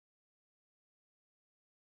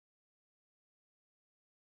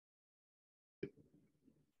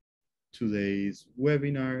today's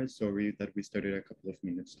webinar. Sorry that we started a couple of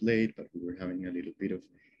minutes late, but we were having a little bit of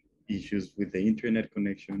issues with the internet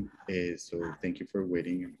connection. So thank you for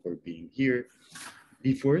waiting and for being here.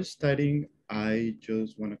 Before starting, I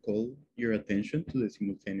just want to call your attention to the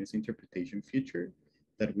simultaneous interpretation feature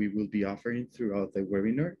that we will be offering throughout the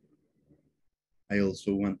webinar. I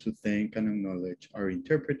also want to thank and acknowledge our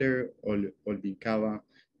interpreter, Olvin Cava,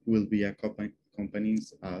 who will be accompanying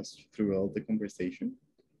us throughout the conversation.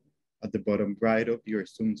 At the bottom right of your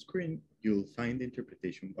Zoom screen, you'll find the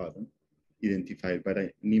interpretation button identified by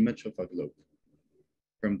an image of a globe.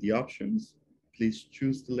 From the options, please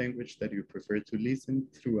choose the language that you prefer to listen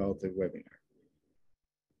throughout the webinar.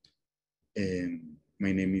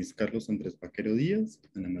 My name is Carlos Andrés Baquero-Díaz,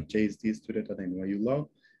 and I'm a JSD student at NYU Law,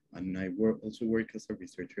 and I also work as a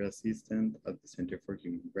researcher assistant at the Center for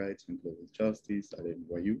Human Rights and Global Justice at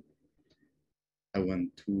NYU. I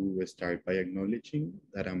want to start by acknowledging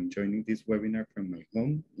that I'm joining this webinar from my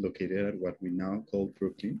home, located at what we now call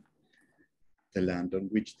Brooklyn. The land on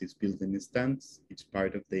which this building stands is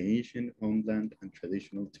part of the ancient homeland and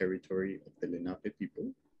traditional territory of the Lenape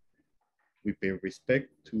people. We pay respect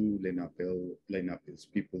to Lenape's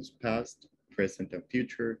people's past, present, and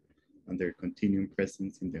future, and their continuing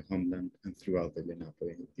presence in the homeland and throughout the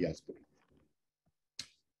Lenape diaspora.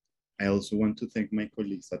 I also want to thank my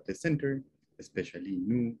colleagues at the center, especially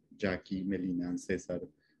Nu, Jackie, Melina, and Cesar,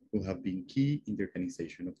 who have been key in the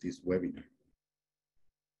organization of this webinar.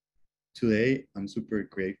 Today, I'm super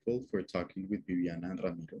grateful for talking with Viviana and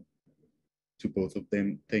Ramiro. To both of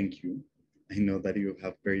them, thank you. I know that you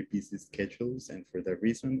have very busy schedules, and for that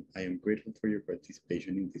reason, I am grateful for your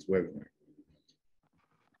participation in this webinar.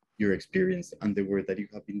 Your experience and the work that you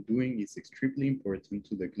have been doing is extremely important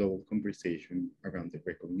to the global conversation around the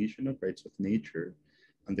recognition of rights of nature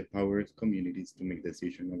and the power of communities to make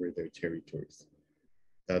decisions over their territories.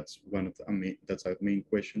 That's a main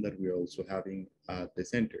question that we're also having at the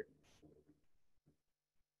center.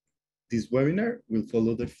 This webinar will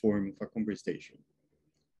follow the form of a conversation.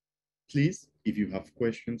 Please, if you have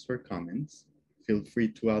questions or comments, feel free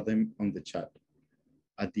to add them on the chat.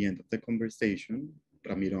 At the end of the conversation,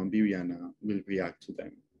 Ramiro and Viviana will react to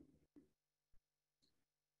them.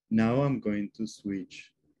 Now I'm going to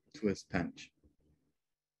switch to Spanish.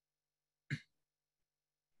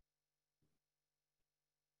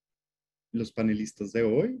 Los panelistas de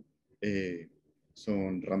hoy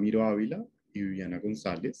son Ramiro Ávila y Viviana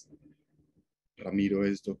González. Ramiro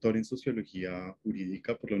es doctor en Sociología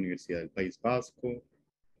Jurídica por la Universidad del País Vasco,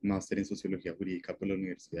 máster en Sociología Jurídica por la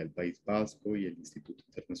Universidad del País Vasco y el Instituto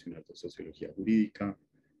Internacional de Sociología Jurídica,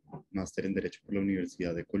 máster en Derecho por la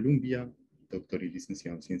Universidad de Colombia, doctor y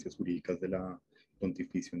licenciado en Ciencias Jurídicas de la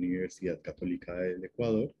Pontificia Universidad Católica del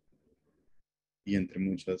Ecuador, y entre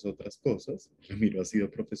muchas otras cosas. Ramiro ha sido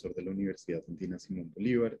profesor de la Universidad Andina Simón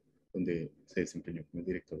Bolívar, donde se desempeñó como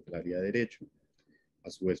director del área de Derecho. A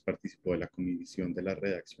su vez participó de la comisión de la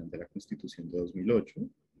redacción de la Constitución de 2008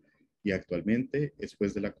 y actualmente es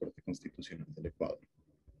juez de la Corte Constitucional del Ecuador.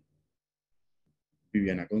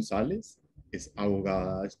 Viviana González es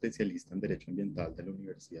abogada especialista en Derecho Ambiental de la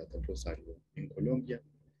Universidad del Rosario en Colombia.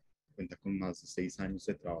 Cuenta con más de 6 años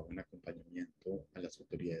de trabajo en acompañamiento a las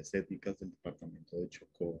autoridades étnicas del departamento de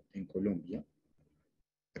Chocó en Colombia.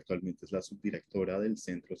 Actualmente es la subdirectora del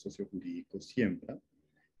Centro Sociojurídico Siembra,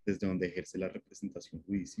 desde donde ejerce la representación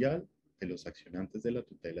judicial de los accionantes de la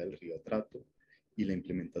tutela del río Atrato y la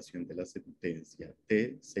implementación de la sentencia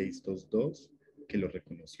T622 que lo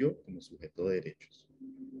reconoció como sujeto de derechos.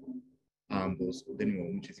 A ambos, de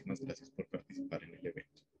nuevo, muchísimas gracias por participar en el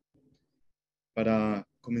evento. Para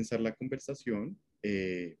comenzar la conversación,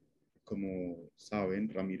 como saben,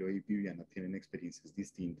 Ramiro y Viviana tienen experiencias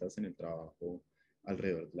distintas en el trabajo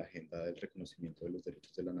alrededor de la agenda del reconocimiento de los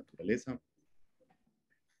derechos de la naturaleza.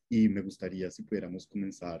 Y me gustaría si pudiéramos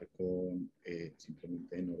comenzar con,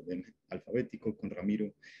 simplemente en orden alfabético, con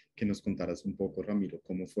Ramiro, que nos contaras un poco, Ramiro,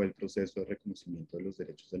 cómo fue el proceso de reconocimiento de los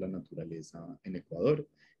derechos de la naturaleza en Ecuador,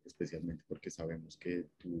 especialmente porque sabemos que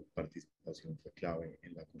tu participación fue clave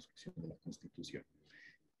en la construcción de la Constitución.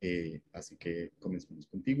 Así que comenzamos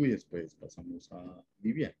contigo y después pasamos a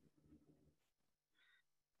Viviana.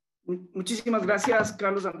 Muchísimas gracias,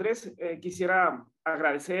 Carlos Andrés. Quisiera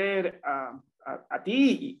agradecer a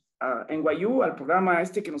ti y a NYU, al programa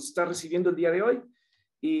que nos está recibiendo el día de hoy,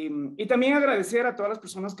 y también agradecer a todas las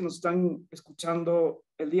personas que nos están escuchando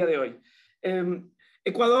el día de hoy.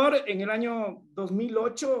 Ecuador en el año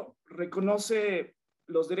 2008 reconoce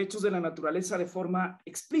los derechos de la naturaleza de forma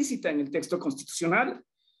explícita en el texto constitucional,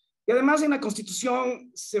 y además en la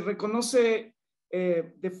Constitución se reconoce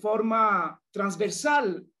de forma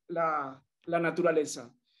transversal la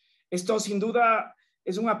naturaleza. Esto sin duda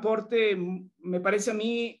es un aporte, me parece a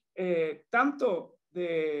mí, tanto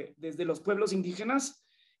desde los pueblos indígenas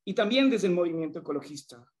y también desde el movimiento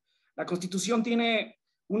ecologista. La Constitución tiene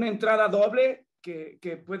una entrada doble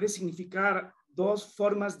que puede significar dos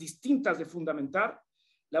formas distintas de fundamentar.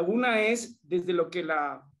 La una es desde lo que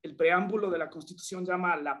el preámbulo de la Constitución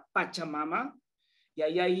llama la Pachamama, y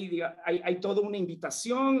ahí hay toda una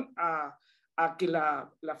invitación a que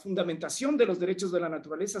la fundamentación de los derechos de la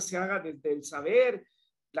naturaleza se haga desde el saber,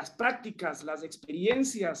 las prácticas, las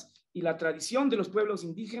experiencias y la tradición de los pueblos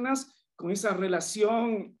indígenas con esa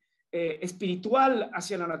relación espiritual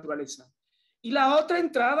hacia la naturaleza. Y la otra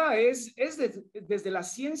entrada es desde la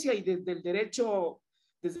ciencia y desde el derecho,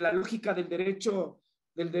 desde la lógica del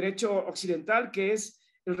derecho occidental, que es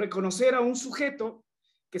el reconocer a un sujeto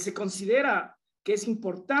que se considera que es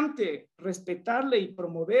importante respetarle y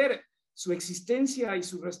promover su existencia y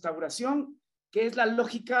su restauración, que es la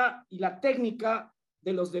lógica y la técnica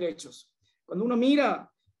de los derechos. Cuando uno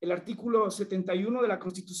mira el artículo 71 de la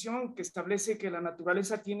Constitución, que establece que la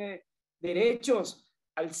naturaleza tiene derechos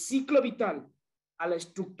al ciclo vital, a la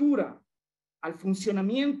estructura, al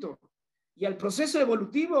funcionamiento y al proceso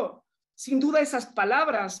evolutivo, sin duda esas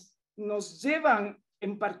palabras nos llevan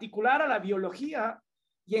en particular a la biología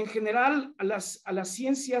y en general a las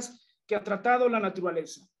ciencias que ha tratado la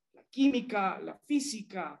naturaleza, la química, la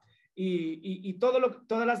física y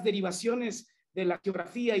todas las derivaciones de la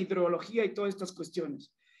geografía, hidrología y todas estas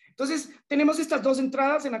cuestiones. Entonces, tenemos estas dos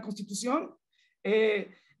entradas en la Constitución.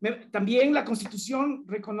 También la Constitución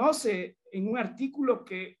reconoce en un artículo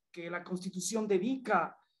que la Constitución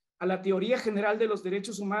dedica a la teoría general de los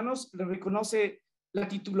derechos humanos, le reconoce la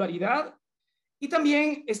titularidad y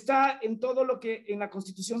también está en todo lo que en la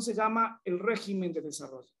Constitución se llama el régimen de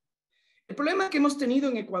desarrollo. El problema que hemos tenido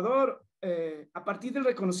en Ecuador a partir del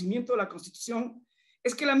reconocimiento de la Constitución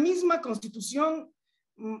es que la misma Constitución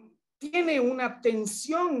tiene una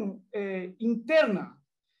tensión interna.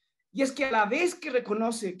 Y es que a la vez que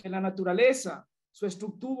reconoce que la naturaleza, su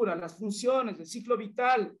estructura, las funciones, el ciclo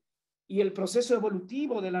vital y el proceso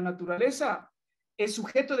evolutivo de la naturaleza es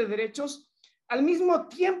sujeto de derechos, al mismo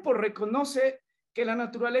tiempo reconoce que la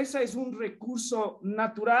naturaleza es un recurso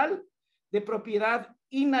natural de propiedad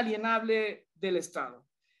inalienable del Estado.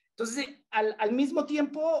 Entonces, al mismo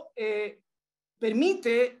tiempo,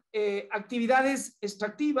 permite actividades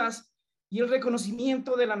extractivas y el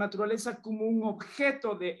reconocimiento de la naturaleza como un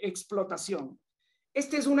objeto de explotación.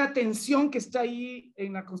 Esta es una tensión que está ahí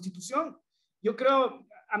en la Constitución. Yo creo,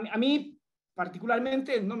 a mí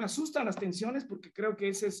particularmente no me asustan las tensiones porque creo que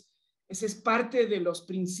ese es parte de los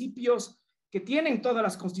principios que tienen todas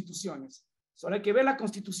las constituciones. Solo hay que ver la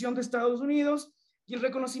Constitución de Estados Unidos y el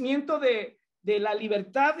reconocimiento de la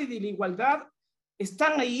libertad y de la igualdad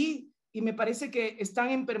están ahí y me parece que están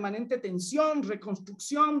en permanente tensión,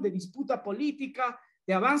 reconstrucción, de disputa política,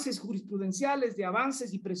 de avances jurisprudenciales, de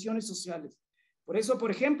avances y presiones sociales. Por eso,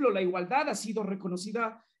 por ejemplo, la igualdad ha sido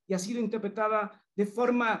reconocida y ha sido interpretada de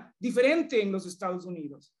forma diferente en los Estados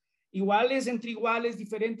Unidos. Iguales entre iguales,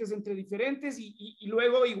 diferentes entre diferentes y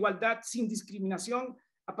luego igualdad sin discriminación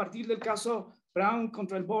a partir del caso Brown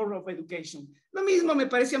contra el Board of Education. Lo mismo me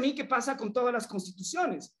parece a mí que pasa con todas las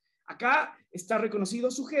constituciones. Acá está reconocido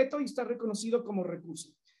sujeto y está reconocido como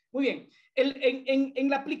recurso. Muy bien, en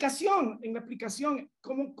la aplicación,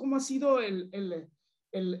 ¿cómo ha sido el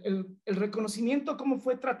reconocimiento, cómo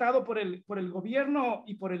fue tratado por el gobierno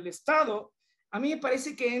y por el Estado? A mí me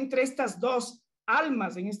parece que entre estas dos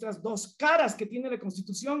almas, en estas dos caras que tiene la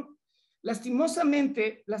Constitución,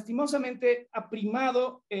 lastimosamente ha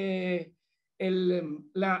primado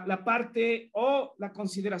la parte o la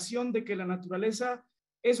consideración de que la naturaleza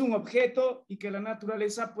es un objeto y que la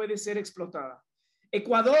naturaleza puede ser explotada.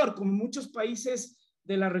 Ecuador, como muchos países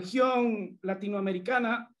de la región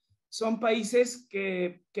latinoamericana, son países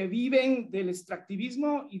que viven del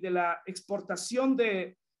extractivismo y de la exportación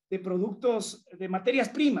de productos, de materias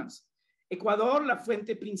primas. Ecuador, la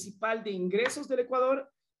fuente principal de ingresos del Ecuador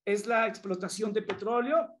es la explotación de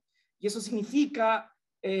petróleo y eso significa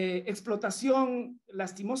explotación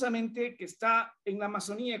lastimosamente que está en la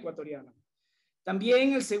Amazonía ecuatoriana.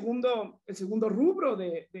 También el segundo rubro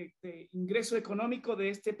de ingreso económico de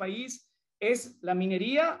este país es la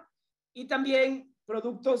minería y también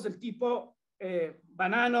productos del tipo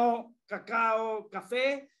banano, cacao,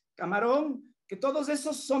 café, camarón, que todos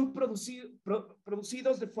esos son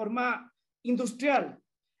producidos de forma industrial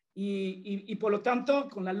y por lo tanto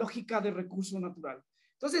con la lógica de recurso natural.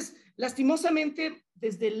 Entonces, lastimosamente,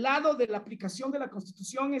 desde el lado de la aplicación de la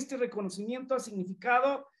Constitución, este reconocimiento ha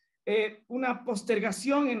significado una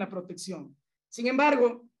postergación en la protección. Sin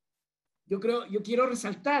embargo, yo quiero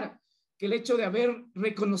resaltar que el hecho de haber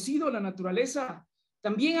reconocido la naturaleza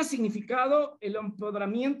también ha significado el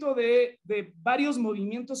empoderamiento de varios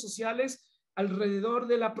movimientos sociales alrededor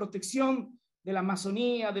de la protección de la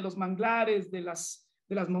Amazonía, de los manglares, de las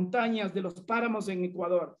montañas, de los páramos en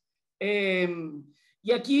Ecuador.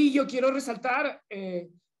 Y aquí yo quiero resaltar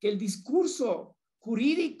que el discurso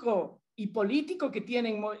jurídico y político que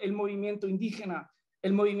tiene el movimiento indígena,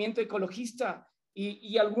 el movimiento ecologista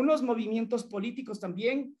y algunos movimientos políticos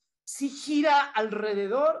también, sí gira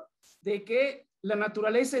alrededor de que la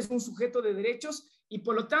naturaleza es un sujeto de derechos y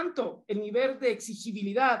por lo tanto el nivel de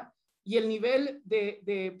exigibilidad y el nivel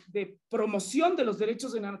de promoción de los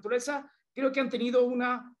derechos de la naturaleza creo que han tenido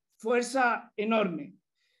una fuerza enorme.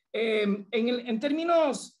 En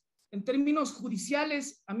términos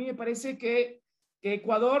judiciales, a mí me parece que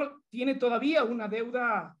Ecuador tiene todavía una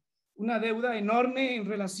deuda enorme en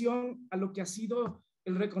relación a lo que ha sido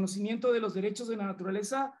el reconocimiento de los derechos de la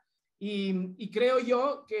naturaleza y creo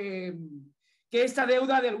yo que esta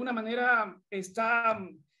deuda de alguna manera está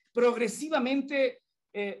progresivamente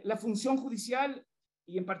la función judicial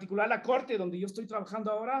y en particular la Corte, donde yo estoy trabajando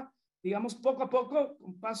ahora, digamos, poco a poco,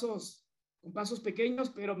 con pasos pequeños,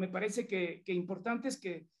 pero me parece que importantes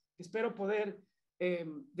que espero poder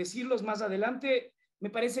decirlos más adelante. Me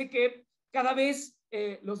parece que cada vez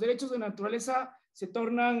los derechos de la naturaleza se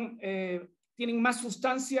tornan, tienen más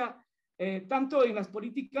sustancia, tanto en las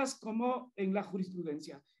políticas como en la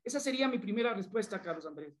jurisprudencia. Esa sería mi primera respuesta, Carlos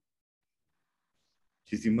Andrés.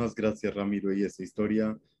 Muchísimas gracias, Ramiro. Y esta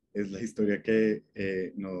historia es la historia que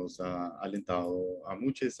nos ha alentado a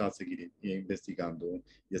muchos a seguir investigando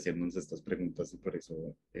y hacernos estas preguntas y por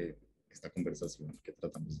eso esta conversación que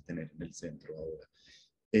tratamos de tener en el centro ahora.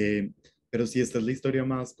 Pero si esta es la historia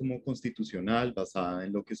más como constitucional, basada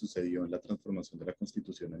en lo que sucedió en la transformación de la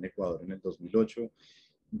Constitución en Ecuador en el 2008,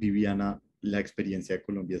 Viviana, la experiencia de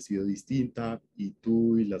Colombia ha sido distinta y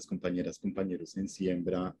tú y las compañeros en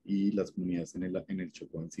Siembra y las comunidades en el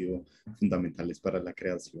Chocó han sido fundamentales para la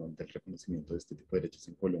creación del reconocimiento de este tipo de derechos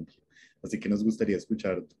en Colombia. Así que nos gustaría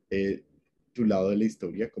escuchar tu lado de la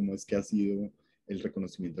historia, cómo es que ha sido el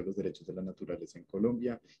reconocimiento de los derechos de la naturaleza en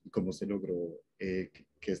Colombia y cómo se logró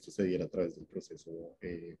que esto se diera a través del proceso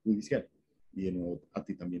judicial. Y de nuevo, a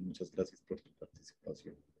ti también muchas gracias por tu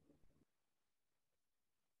participación.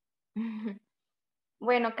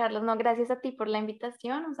 Bueno, Carlos, no, gracias a ti por la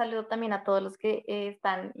invitación. Un saludo también a todos los que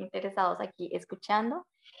están interesados aquí escuchando.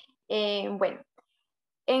 Bueno,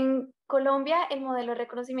 en Colombia el modelo de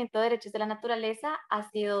reconocimiento de derechos de la naturaleza ha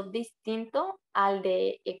sido distinto al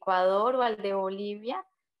de Ecuador o al de Bolivia,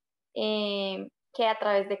 que a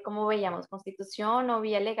través de, como veíamos, constitución o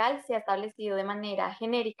vía legal se ha establecido de manera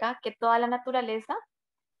genérica que toda la naturaleza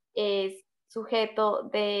es sujeto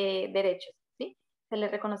de derechos, ¿sí? Se le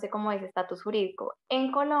reconoce como ese estatus jurídico.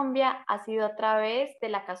 En Colombia ha sido a través de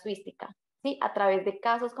la casuística, ¿sí? A través de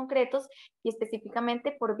casos concretos y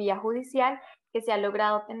específicamente por vía judicial que se ha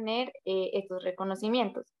logrado tener estos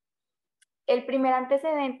reconocimientos. El primer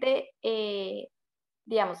antecedente,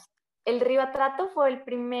 digamos, el río Atrato fue el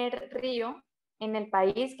primer río en el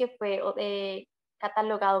país que fue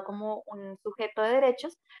catalogado como un sujeto de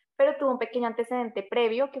derechos, pero tuvo un pequeño antecedente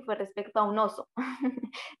previo que fue respecto a un oso.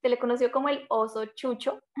 Se le conoció como el oso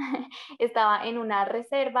chucho. Estaba en una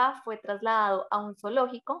reserva, fue trasladado a un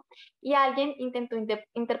zoológico y alguien intentó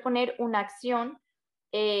interponer una acción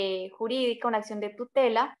jurídica, una acción de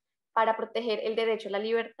tutela para proteger el derecho a la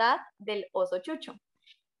libertad del oso chucho.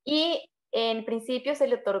 Y en principio se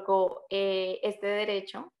le otorgó este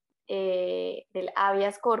derecho del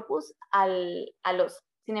habeas corpus al oso.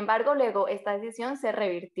 Sin embargo, luego esta decisión se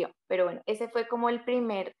revirtió. Pero bueno, ese fue como el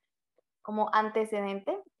primer como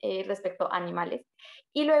antecedente respecto a animales.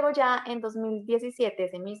 Y luego ya en 2017,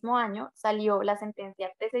 ese mismo año, salió la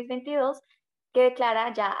sentencia T622 que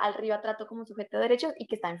declara ya al río Atrato como sujeto de derechos y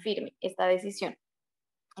que está en firme esta decisión.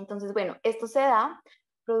 Entonces, bueno, esto se da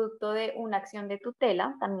producto de una acción de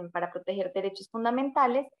tutela también para proteger derechos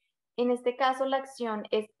fundamentales. En este caso, la acción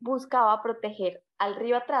buscaba proteger al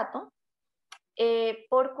río Atrato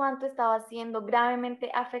por cuanto estaba siendo gravemente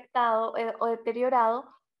afectado o deteriorado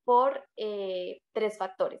por tres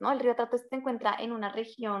factores, ¿no? El río Atrato se encuentra en una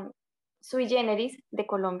región sui generis de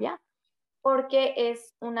Colombia porque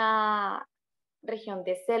es una región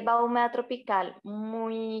de selva húmeda tropical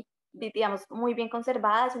muy, digamos, muy bien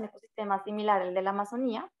conservada, es un ecosistema similar al de la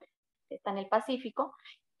Amazonía, está en el Pacífico,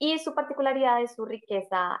 y su particularidad es su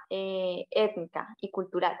riqueza étnica y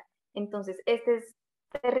cultural. Entonces, este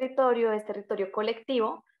territorio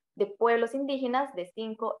colectivo de pueblos indígenas de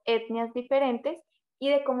 5 etnias diferentes y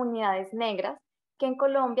de comunidades negras que en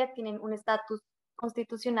Colombia tienen un estatus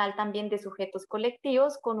constitucional también de sujetos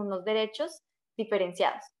colectivos con unos derechos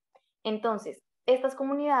diferenciados. Entonces, estas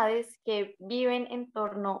comunidades que viven en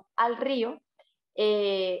torno al río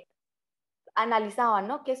analizaban,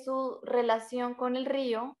 ¿no?, que su relación con el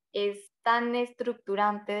río es tan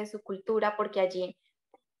estructurante de su cultura porque allí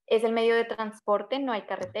es el medio de transporte, no hay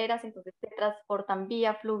carreteras, entonces se transportan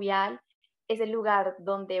vía fluvial, es el lugar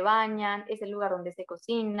donde bañan, es el lugar donde se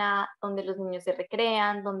cocina, donde los niños se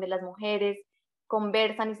recrean, donde las mujeres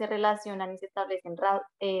conversan y se relacionan y se establecen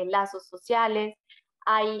lazos sociales.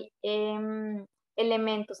 Hay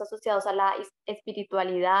elementos asociados a la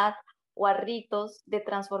espiritualidad o a ritos de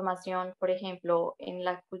transformación, por ejemplo, en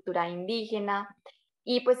la cultura indígena.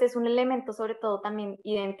 Y pues es un elemento sobre todo también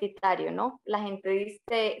identitario, ¿no? La gente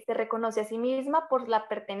se reconoce a sí misma por la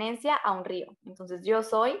pertenencia a un río. Entonces yo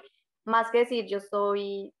soy, más que decir yo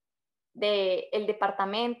soy del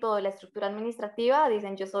departamento, de la estructura administrativa,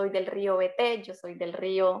 dicen yo soy del río BT, yo soy del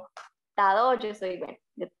río Tado, yo soy, bueno,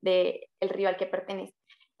 el río al que pertenece.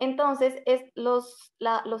 Entonces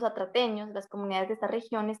los atrateños, las comunidades de esta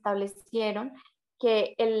región establecieron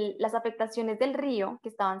que las afectaciones del río que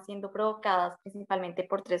estaban siendo provocadas principalmente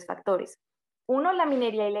por tres factores. Uno, la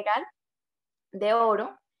minería ilegal de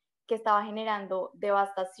oro, que estaba generando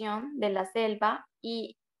devastación de la selva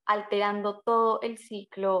y alterando todo el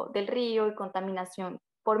ciclo del río y contaminación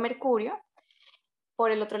por mercurio. Por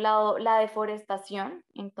el otro lado, la deforestación,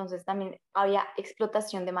 entonces también había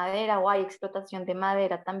explotación de madera o hay explotación de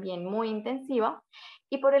madera también muy intensiva.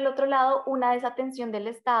 Y por el otro lado, una desatención del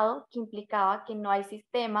Estado que implicaba que no hay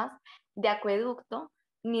sistemas de acueducto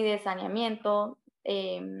ni de saneamiento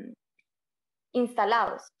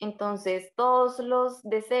instalados. Entonces, todos los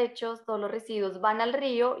desechos, todos los residuos van al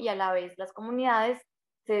río y a la vez las comunidades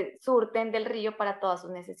se surten del río para todas sus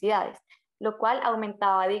necesidades, lo cual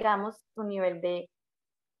aumentaba, digamos, su nivel de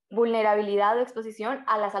vulnerabilidad o exposición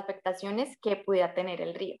a las afectaciones que pudiera tener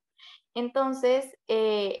el río. Entonces,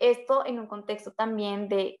 esto en un contexto también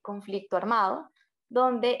de conflicto armado,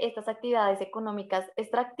 donde estas actividades económicas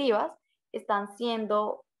extractivas están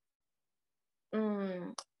siendo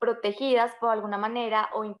protegidas por alguna manera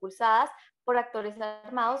o impulsadas por actores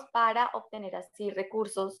armados para obtener así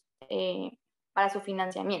recursos para su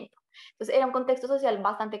financiamiento. Entonces, era un contexto social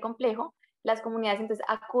bastante complejo. Las comunidades entonces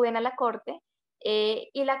acuden a la Corte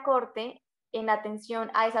y la Corte, en atención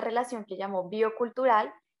a esa relación que llamó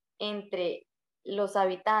biocultural entre los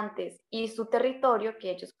habitantes y su territorio, que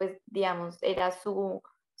ellos, pues, digamos, era su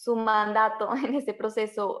mandato en ese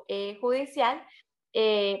proceso judicial,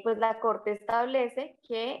 pues la Corte establece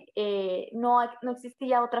que no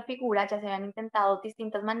existía otra figura, ya se habían intentado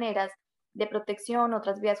distintas maneras de protección,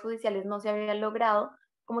 otras vías judiciales no se habían logrado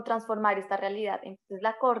como transformar esta realidad. Entonces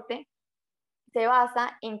la Corte se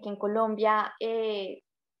basa en que en Colombia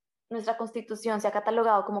nuestra constitución se ha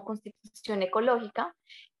catalogado como constitución ecológica,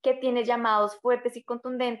 que tiene llamados fuertes y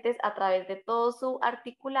contundentes a través de todo su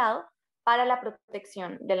articulado para la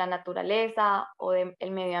protección de la naturaleza o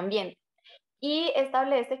del medio ambiente. Y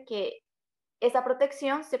establece que esa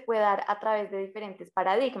protección se puede dar a través de diferentes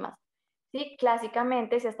paradigmas. ¿Sí?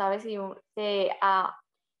 Clásicamente se ha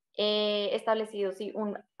establecido sí,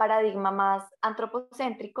 un paradigma más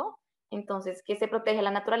antropocéntrico, entonces que se protege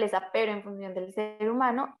la naturaleza pero en función del ser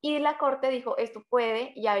humano, y la Corte dijo esto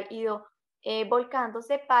puede y ha ido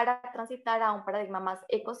volcándose para transitar a un paradigma más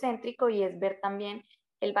ecocéntrico y es ver también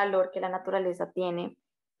el valor que la naturaleza tiene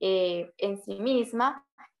en sí misma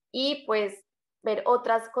y pues ver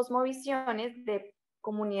otras cosmovisiones de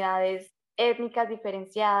comunidades étnicas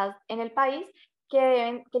diferenciadas en el país que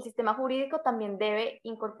el sistema jurídico también debe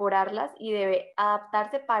incorporarlas y debe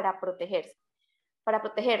adaptarse para protegerlas.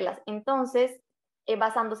 Entonces,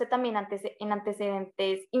 basándose también en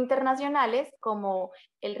antecedentes internacionales como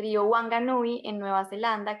el río Wanganui en Nueva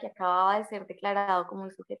Zelanda, que acababa de ser declarado como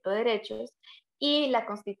un sujeto de derechos, y la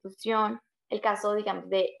Constitución, el caso, digamos,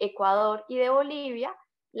 de Ecuador y de Bolivia,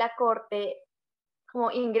 la Corte como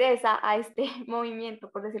ingresa a este movimiento,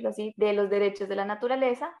 por decirlo así, de los derechos de la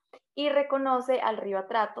naturaleza y reconoce al río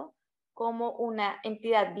Atrato como una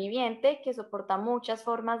entidad viviente que soporta muchas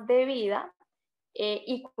formas de vida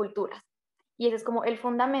y culturas. Y ese es como el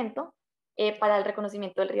fundamento para el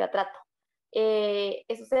reconocimiento del río Atrato.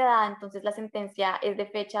 Eso se da, entonces la sentencia es de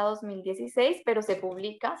fecha 2016, pero se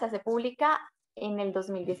hace pública en el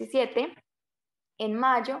 2017, en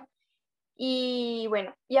mayo. Y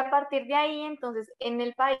bueno, y a partir de ahí, entonces, en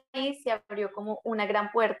el país se abrió como una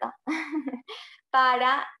gran puerta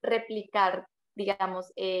para replicar,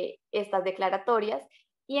 digamos, estas declaratorias.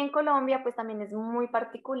 Y en Colombia, pues también es muy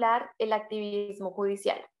particular el activismo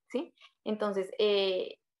judicial, ¿sí? Entonces,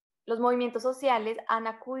 los movimientos sociales han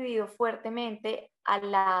acudido fuertemente a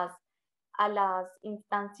las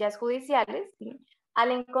instancias judiciales, ¿sí?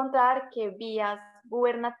 Al encontrar que vías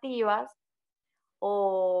gubernativas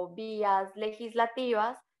o vías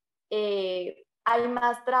legislativas hay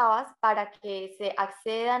más trabas para que se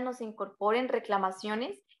accedan o se incorporen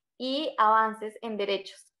reclamaciones y avances en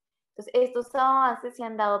derechos. Entonces, estos avances se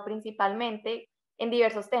han dado principalmente en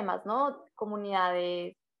diversos temas, ¿no?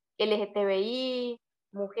 Comunidades LGTBI,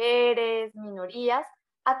 mujeres, minorías,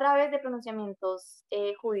 a través de pronunciamientos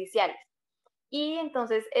judiciales. Y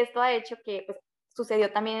entonces esto ha hecho que, pues,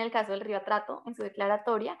 sucedió también en el caso del Río Atrato en su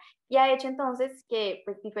declaratoria, y ha hecho entonces que,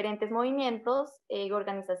 pues, diferentes movimientos,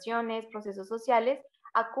 organizaciones, procesos sociales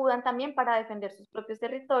acudan también para defender sus propios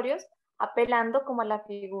territorios, apelando como a la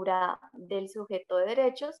figura del sujeto de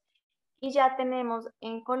derechos. Y ya tenemos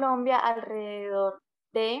en Colombia alrededor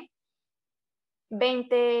de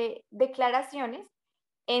 20 declaraciones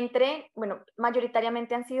bueno,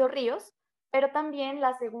 mayoritariamente han sido ríos, pero también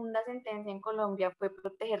la segunda sentencia en Colombia fue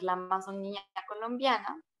proteger la Amazonía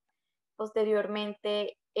colombiana.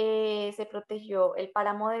 Posteriormente se protegió el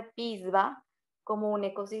páramo de Pisba como un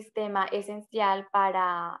ecosistema esencial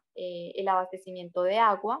para el abastecimiento de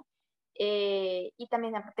agua, y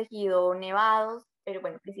también se han protegido nevados, pero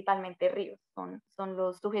bueno, principalmente ríos, son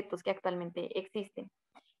los sujetos que actualmente existen.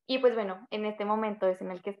 Y pues bueno, en este momento es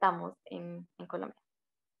en el que estamos en Colombia.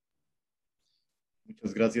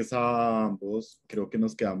 Muchas gracias a ambos. Creo que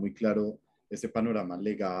nos queda muy claro ese panorama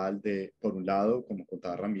legal de, por un lado, como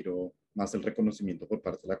contaba Ramiro, más el reconocimiento por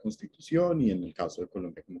parte de la Constitución y en el caso de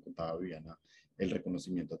Colombia, como contaba Viviana, el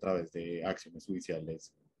reconocimiento a través de acciones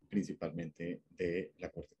judiciales, principalmente de la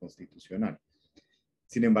Corte Constitucional.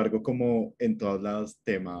 Sin embargo, como en todos los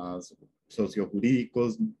temas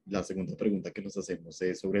sociojurídicos, la segunda pregunta que nos hacemos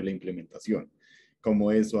es sobre la implementación.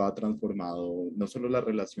 Cómo eso ha transformado no solo la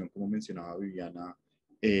relación, como mencionaba Viviana,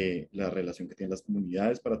 la relación que tienen las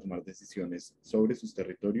comunidades para tomar decisiones sobre sus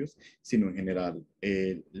territorios, sino en general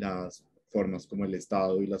las formas como el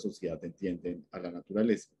Estado y la sociedad entienden a la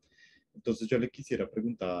naturaleza. Entonces yo le quisiera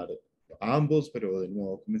preguntar a ambos, pero de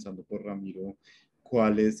nuevo comenzando por Ramiro,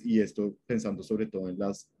 cuáles, y esto pensando sobre todo en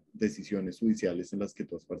las decisiones judiciales en las que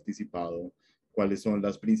tú has participado, cuáles son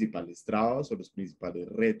las principales trabas o los principales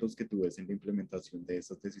retos que tú ves en la implementación de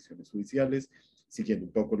esas decisiones judiciales, siguiendo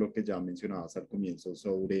un poco lo que ya mencionabas al comienzo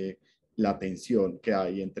sobre la tensión que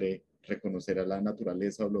hay entre reconocer a la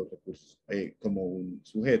naturaleza o los recursos como un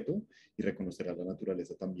sujeto y reconocer a la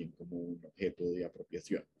naturaleza también como un objeto de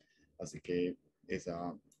apropiación. Así que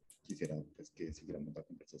esa quisiera pues, que siguiéramos la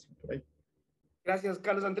conversación por ahí. Gracias,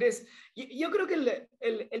 Carlos Andrés. Yo creo que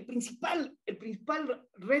el principal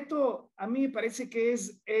reto a mí me parece que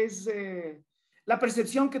es la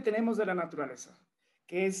percepción que tenemos de la naturaleza,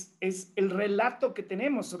 que es el relato que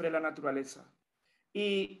tenemos sobre la naturaleza.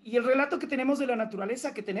 Y el relato que tenemos de la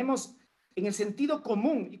naturaleza, que tenemos en el sentido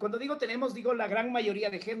común, y cuando digo tenemos, digo la gran mayoría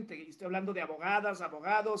de gente, estoy hablando de abogadas,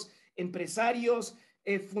 abogados, empresarios,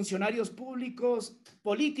 funcionarios públicos,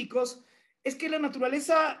 políticos, es que la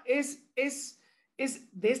naturaleza es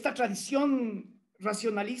de esta tradición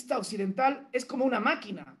racionalista occidental, es como una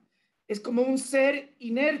máquina, es como un ser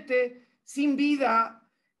inerte, sin vida,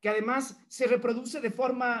 que además se reproduce de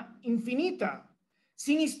forma infinita,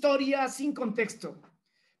 sin historia, sin contexto.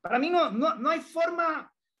 Para mí no hay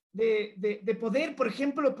forma de poder, por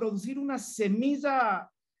ejemplo, producir una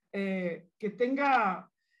semilla que tenga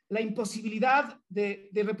la imposibilidad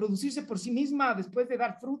de reproducirse por sí misma después de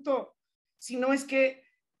dar fruto, si no es que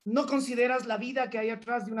no consideras la vida que hay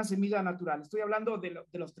atrás de una semilla natural. Estoy hablando de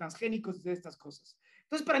los transgénicos y de estas cosas.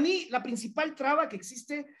 Entonces, para mí, la principal traba que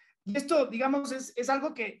existe, y esto, digamos, es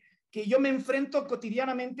algo que yo me enfrento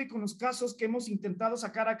cotidianamente con los casos que hemos intentado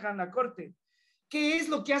sacar acá en la Corte. ¿Qué es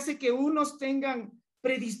lo que hace que unos tengan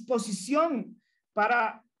predisposición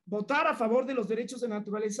para votar a favor de los derechos de la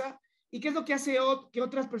naturaleza? ¿Y qué es lo que hace que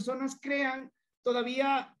otras personas crean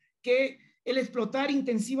todavía que el explotar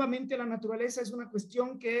intensivamente la naturaleza es una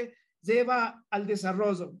cuestión que lleva al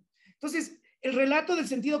desarrollo? Entonces, el relato del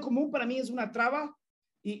sentido común para mí es una traba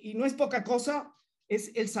y no es poca cosa,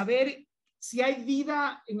 es el saber si hay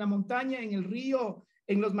vida en la montaña, en el río,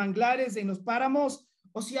 en los manglares, en los páramos,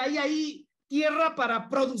 o si hay ahí tierra para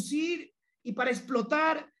producir y para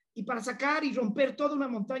explotar y para sacar y romper toda una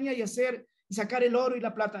montaña y sacar el oro y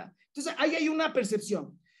la plata. Entonces, ahí hay una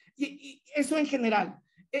percepción. Y eso en general.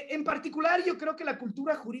 En particular, yo creo que la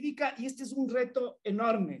cultura jurídica, y este es un reto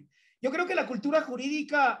enorme, yo creo que la cultura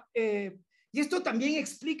jurídica, y esto también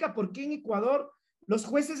explica por qué en Ecuador los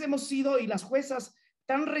jueces hemos sido y las juezas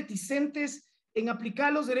tan reticentes en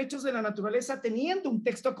aplicar los derechos de la naturaleza teniendo un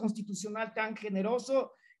texto constitucional tan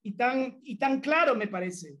generoso y tan claro, me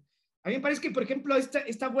parece. A mí me parece que, por ejemplo,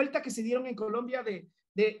 esta vuelta que se dieron en Colombia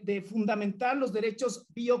de fundamentar los derechos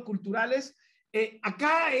bioculturales,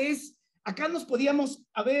 acá nos podíamos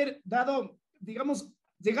haber dado, digamos,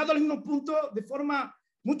 llegado al mismo punto de forma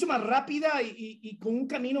mucho más rápida y con un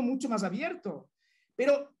camino mucho más abierto.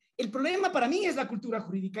 Pero el problema para mí es la cultura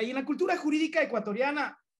jurídica, y en la cultura jurídica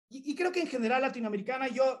ecuatoriana, y creo que en general latinoamericana,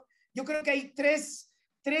 yo creo que hay tres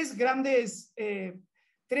grandes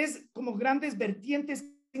vertientes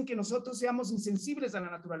en que nosotros seamos insensibles a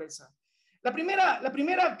la naturaleza. La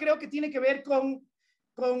primera creo que tiene que ver con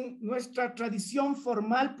nuestra tradición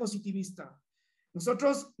formal positivista.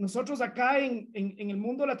 Nosotros acá en el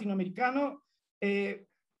mundo latinoamericano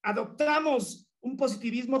adoptamos un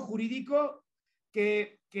positivismo jurídico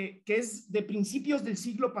que es de principios del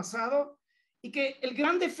siglo pasado, y que el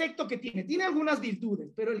gran defecto que tiene algunas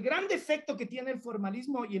virtudes, pero el gran defecto que tiene el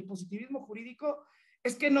formalismo y el positivismo jurídico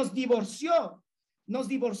es que nos divorció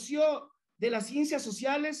de las ciencias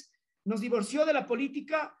sociales, nos divorció de la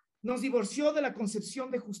política, nos divorció de la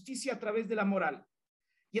concepción de justicia a través de la moral.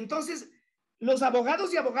 Y entonces los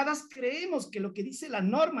abogados y abogadas creemos que lo que dice la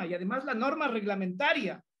norma, y además la norma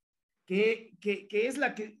reglamentaria, que es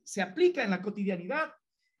la que se aplica en la cotidianidad,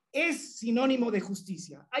 es sinónimo de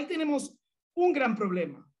justicia. Ahí tenemos un gran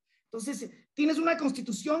problema. Entonces, tienes una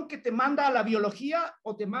constitución que te manda a la biología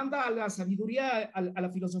o te manda a la sabiduría, a la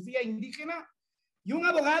filosofía indígena, y un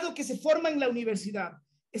abogado que se forma en la universidad,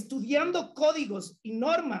 estudiando códigos y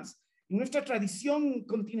normas en nuestra tradición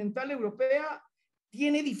continental europea,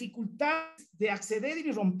 tiene dificultad de acceder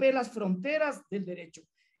y romper las fronteras del derecho.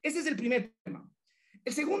 Ese es el primer tema.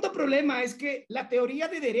 El segundo problema es que la teoría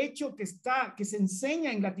de derecho que se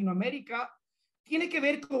enseña en Latinoamérica tiene que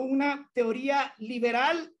ver con una teoría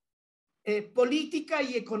liberal, política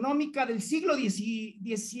y económica del siglo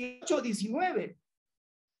XVIII-XIX.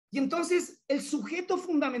 Y entonces el sujeto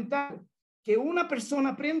fundamental que una persona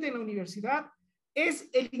aprende en la universidad es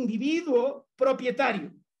el individuo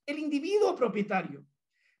propietario. El individuo propietario.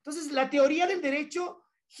 Entonces la teoría del derecho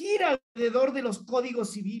gira alrededor de los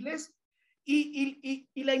códigos civiles, y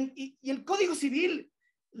el Código Civil,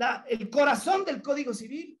 el corazón del Código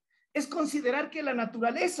Civil es considerar que la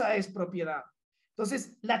naturaleza es propiedad.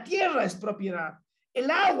 Entonces, la tierra es propiedad, el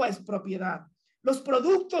agua es propiedad, los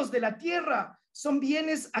productos de la tierra son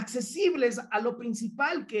bienes accesibles a lo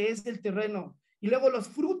principal que es el terreno, y luego los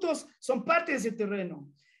frutos son parte de ese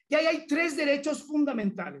terreno. Y ahí hay tres derechos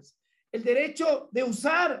fundamentales: el derecho de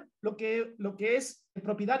usar lo que es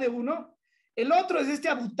propiedad de uno, el otro es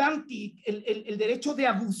abutanti, el derecho de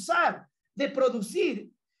abusar, de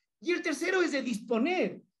producir, y el tercero es de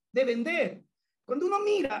disponer, de vender. Cuando uno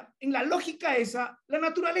mira en la lógica esa, la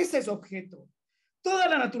naturaleza es objeto. Toda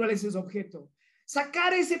la naturaleza es objeto.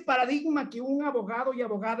 Sacar ese paradigma que un abogado y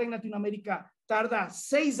abogada en Latinoamérica tarda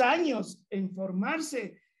 6 años en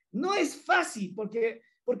formarse, no es fácil, porque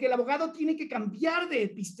el abogado tiene que cambiar de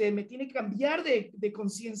episteme, tiene que cambiar de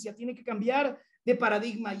conciencia, tiene que cambiar de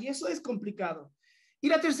paradigma, y eso es complicado. Y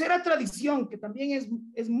la tercera tradición, que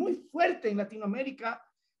también es muy fuerte en Latinoamérica,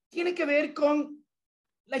 tiene que ver con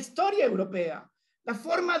la historia europea. La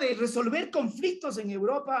forma de resolver conflictos en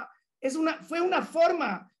Europa fue una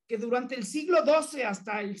forma que durante el siglo XII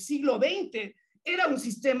hasta el siglo XX era un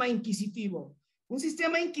sistema inquisitivo. Un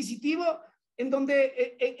sistema inquisitivo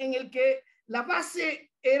en el que la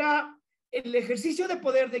base era el ejercicio de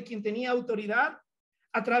poder de quien tenía autoridad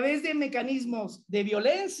a través de mecanismos de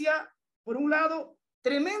violencia, por un lado,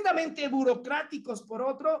 tremendamente burocráticos, por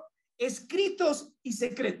otro, escritos y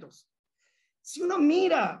secretos. Si uno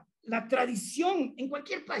mira la tradición en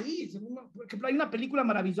cualquier país, por ejemplo, hay una película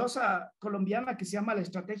maravillosa colombiana que se llama La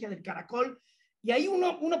Estrategia del Caracol, y ahí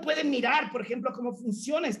uno puede mirar, por ejemplo, cómo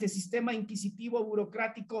funciona este sistema inquisitivo,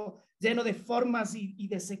 burocrático, lleno de formas y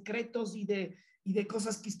de secretos y de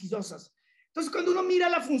cosas quisquillosas. Entonces, cuando uno mira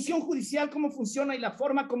la función judicial, cómo funciona, y la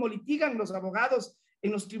forma como litigan los abogados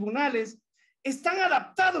en los tribunales, están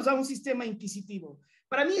adaptados a un sistema inquisitivo.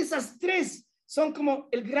 Para mí esas tres son como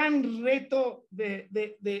el gran reto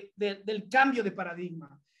del cambio de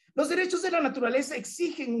paradigma. Los derechos de la naturaleza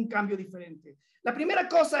exigen un cambio diferente. La primera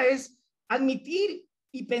cosa es admitir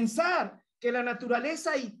y pensar que la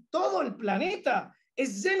naturaleza y todo el planeta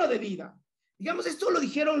es lleno de vida. Digamos, esto lo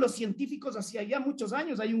dijeron los científicos hace ya muchos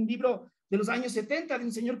años. Hay un libro de los años 70 de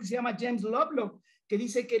un señor que se llama James Lovelock, que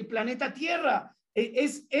dice que el planeta Tierra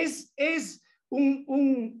es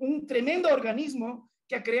un tremendo organismo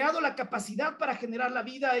que ha creado la capacidad para generar la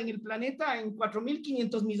vida en el planeta en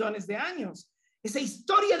 4.500 millones de años. Esa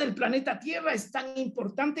historia del planeta Tierra es tan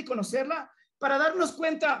importante conocerla para darnos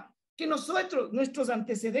cuenta que nosotros, nuestros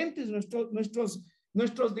antecedentes, nuestros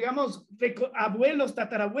nuestros, digamos, abuelos,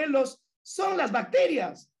 tatarabuelos, son las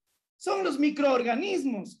bacterias, son los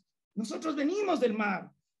microorganismos. Nosotros venimos del mar,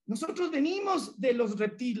 nosotros venimos de los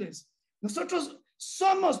reptiles, nosotros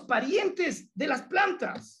somos parientes de las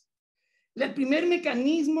plantas. El primer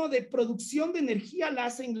mecanismo de producción de energía la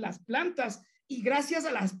hacen las plantas y gracias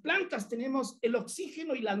a las plantas tenemos el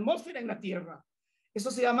oxígeno y la atmósfera en la Tierra. Eso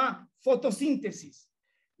se llama fotosíntesis.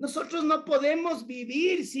 Nosotros no podemos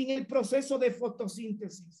vivir sin el proceso de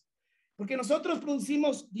fotosíntesis, porque nosotros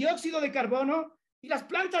producimos dióxido de carbono y las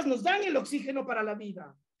plantas nos dan el oxígeno para la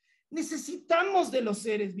vida. Necesitamos de los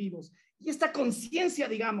seres vivos y esta conciencia,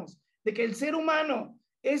 digamos, de que el ser humano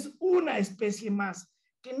es una especie más,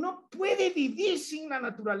 que no puede vivir sin la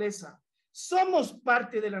naturaleza. Somos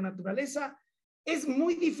parte de la naturaleza. Es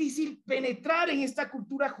muy difícil penetrar en esta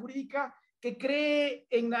cultura jurídica que cree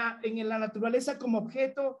en la naturaleza como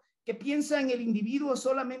objeto, que piensa en el individuo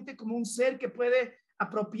solamente como un ser que puede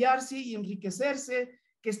apropiarse y enriquecerse,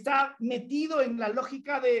 que está metido en la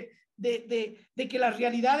lógica de que la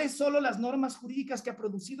realidad es solo las normas jurídicas que ha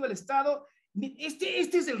producido el Estado. Este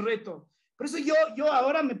es el reto. Por eso yo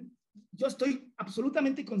ahora yo estoy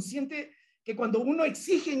absolutamente consciente que cuando uno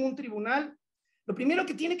exige en un tribunal, lo primero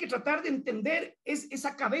que tiene que tratar de entender es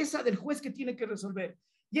esa cabeza del juez que tiene que resolver.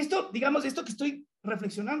 Y esto, digamos, esto que estoy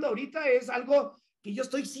reflexionando ahorita es algo que yo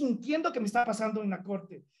estoy sintiendo que me está pasando en la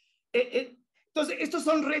corte. Entonces, estos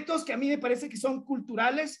son retos que a mí me parece que son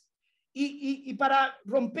culturales y para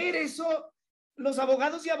romper eso, los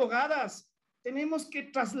abogados y abogadas tenemos que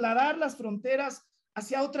trasladar las fronteras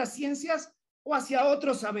hacia otras ciencias o hacia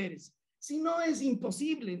otros saberes. Si no, es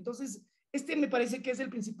imposible. Entonces, este me parece que es el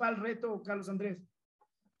principal reto, Carlos Andrés.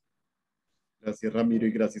 Gracias, Ramiro,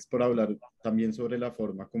 y gracias por hablar también sobre la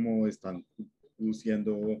forma como están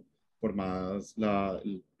siendo formadas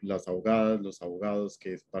las abogadas, los abogados,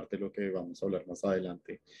 que es parte de lo que vamos a hablar más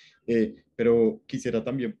adelante. Pero quisiera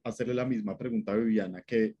también hacerle la misma pregunta a Viviana,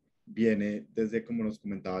 que viene desde, como nos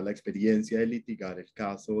comentaba, la experiencia de litigar el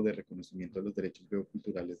caso de reconocimiento de los derechos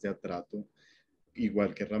bioculturales de atrato.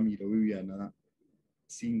 Igual que Ramiro, Viviana,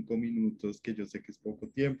 5 minutos, que yo sé que es poco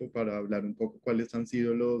tiempo, para hablar un poco cuáles han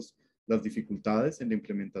sido las dificultades en la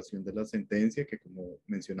implementación de la sentencia, que como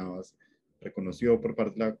mencionabas, reconoció por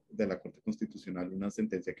parte de la Corte Constitucional una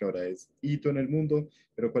sentencia que ahora es hito en el mundo,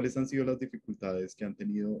 pero cuáles han sido las dificultades que han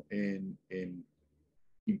tenido en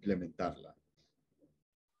implementarla.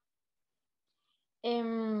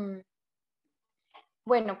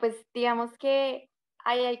 Bueno, pues digamos que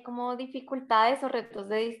hay como dificultades o retos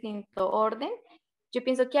de distinto orden. Yo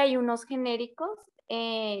pienso que hay unos genéricos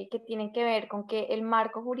que tienen que ver con que el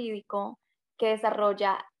marco jurídico que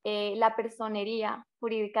desarrolla la personería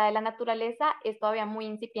jurídica de la naturaleza es todavía muy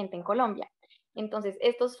incipiente en Colombia. Entonces,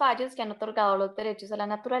 estos fallos que han otorgado los derechos a la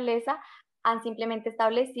naturaleza han simplemente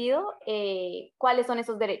establecido cuáles son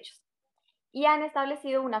esos derechos y han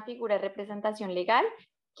establecido una figura de representación legal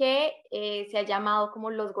que se ha llamado como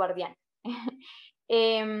los guardianes.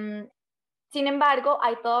 Sin embargo,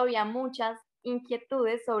 hay todavía muchas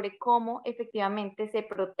inquietudes sobre cómo efectivamente se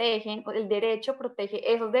protegen, el derecho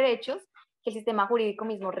protege esos derechos que el sistema jurídico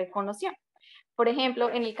mismo reconoció. Por ejemplo,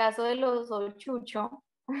 en el caso del oso chucho,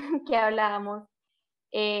 que hablábamos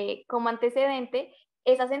como antecedente,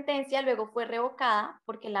 esa sentencia luego fue revocada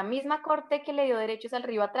porque la misma corte que le dio derechos al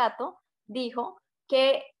río a trato dijo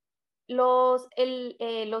que el oso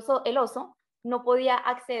no podía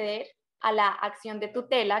acceder a la acción de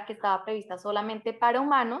tutela que estaba prevista solamente para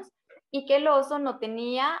humanos y que el oso no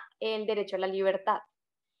tenía el derecho a la libertad.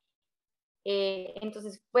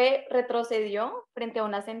 Entonces retrocedió frente a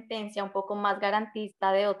una sentencia un poco más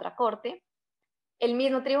garantista de otra corte, el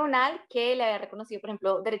mismo tribunal que le había reconocido, por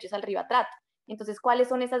ejemplo, derechos al río a trato. Entonces, ¿cuáles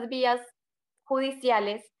son esas vías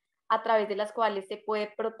judiciales a través de las cuales se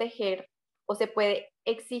puede proteger o se puede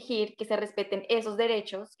exigir que se respeten esos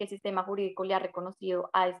derechos que el sistema jurídico le ha reconocido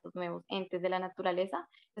a estos nuevos entes de la naturaleza?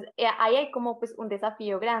 Entonces, ahí hay como pues un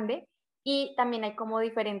desafío grande y también hay como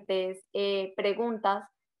diferentes preguntas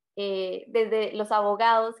desde los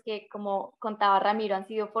abogados que, como contaba Ramiro, han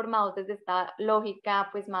sido formados desde esta lógica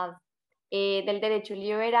pues más del derecho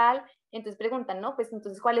liberal. Entonces preguntan, ¿no? Pues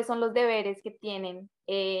entonces, ¿cuáles son los deberes que tienen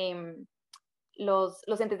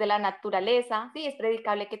los entes de la naturaleza? Sí, es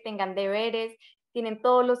predicable que tengan deberes, tienen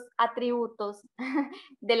todos los atributos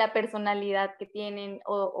de la personalidad que tienen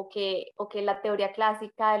o que la teoría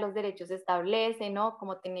clásica de los derechos establece, ¿no?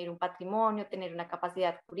 Como tener un patrimonio, tener una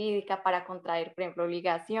capacidad jurídica para contraer, por ejemplo,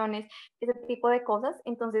 obligaciones, ese tipo de cosas.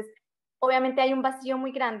 Entonces, obviamente hay un vacío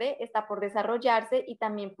muy grande, está por desarrollarse y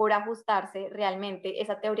también por ajustarse realmente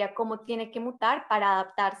esa teoría, cómo tiene que mutar para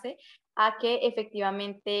adaptarse a que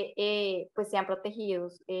efectivamente pues sean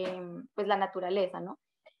protegidos pues la naturaleza, ¿no?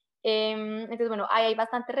 Entonces, bueno, ahí hay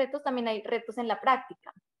bastantes retos, también hay retos en la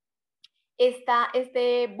práctica.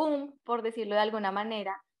 Este boom, por decirlo de alguna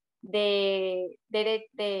manera, de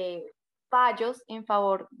fallos en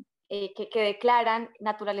favor que declaran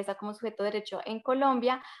naturaleza como sujeto de derecho en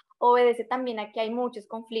Colombia, obedece también a que hay muchos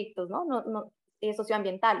conflictos, ¿no?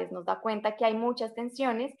 Socioambientales. Nos da cuenta que hay muchas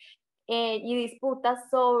tensiones y disputas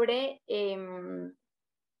sobre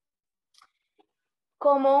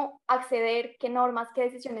cómo acceder, qué normas, qué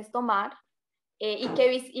decisiones tomar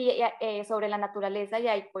sobre la naturaleza, y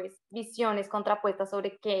hay pues visiones contrapuestas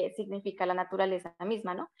sobre qué significa la naturaleza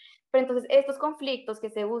misma, ¿no? Pero entonces estos conflictos que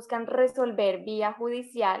se buscan resolver vía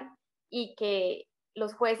judicial y que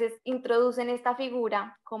los jueces introducen esta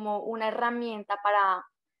figura como una herramienta para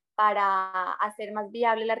hacer más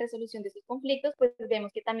viable la resolución de estos conflictos, pues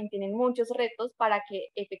vemos que también tienen muchos retos para que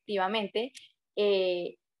efectivamente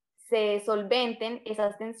se solventen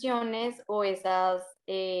esas tensiones o esas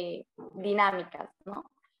dinámicas,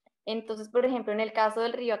 ¿no? Entonces, por ejemplo, en el caso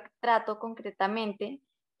del río Atrato concretamente,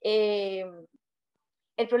 el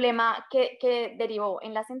problema que derivó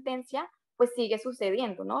en la sentencia, pues sigue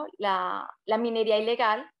sucediendo, ¿no? La minería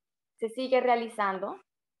ilegal se sigue realizando,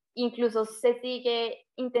 incluso se sigue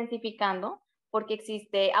intensificando porque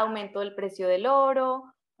existe aumento del precio del oro,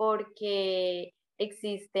 porque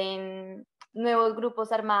existen nuevos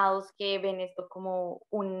grupos armados que ven esto como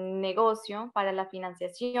un negocio para la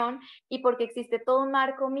financiación y porque existe todo un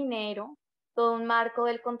marco minero, todo un marco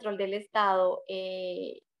del control del Estado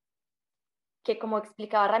que, como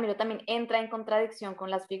explicaba Ramiro, también entra en contradicción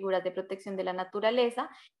con las figuras de protección de la naturaleza,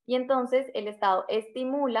 y entonces el Estado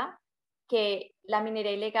estimula que la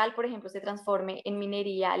minería ilegal, por ejemplo, se transforme en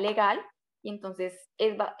minería legal, y entonces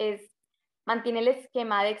mantiene el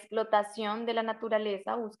esquema de explotación de la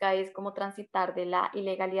naturaleza, busca es como transitar de la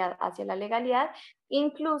ilegalidad hacia la legalidad.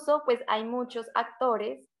 Incluso pues hay muchos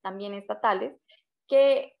actores, también estatales,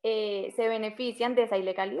 que se benefician de esa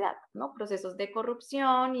ilegalidad, ¿no? Procesos de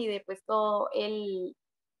corrupción y de pues todo sí,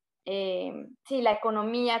 la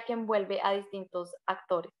economía que envuelve a distintos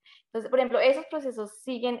actores. Entonces, por ejemplo, esos procesos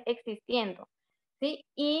siguen existiendo, ¿sí?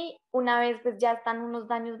 Y una vez pues ya están unos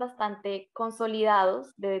daños bastante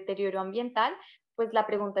consolidados de deterioro ambiental, pues la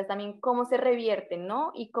pregunta es también cómo se revierten,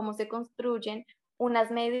 ¿no? Y cómo se construyen unas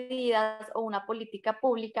medidas o una política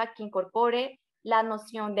pública que incorpore la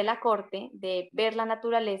noción de la Corte de ver la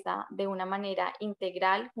naturaleza de una manera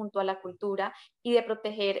integral junto a la cultura y de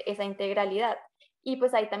proteger esa integralidad. Y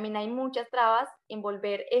pues ahí también hay muchas trabas en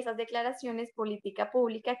volver esas declaraciones política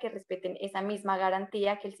pública que respeten esa misma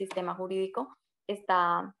garantía que el sistema jurídico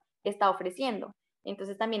está ofreciendo.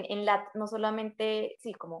 Entonces también no solamente,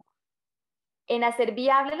 sí, como en hacer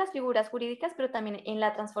viables las figuras jurídicas, pero también en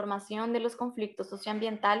la transformación de los conflictos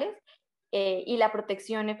socioambientales y la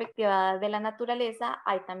protección efectiva de la naturaleza,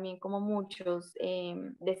 hay también como muchos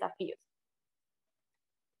desafíos.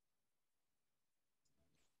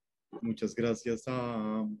 Muchas gracias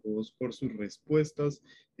a ambos por sus respuestas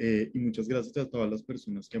y muchas gracias a todas las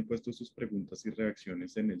personas que han puesto sus preguntas y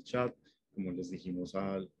reacciones en el chat. Como les dijimos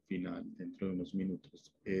al final, dentro de unos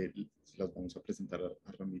minutos, las vamos a presentar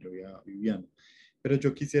a Ramiro y a Viviana. Pero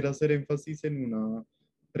yo quisiera hacer énfasis en una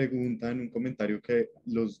pregunta, en un comentario que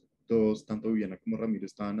los dos, tanto Viviana como Ramiro,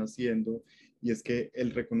 estaban haciendo, y es que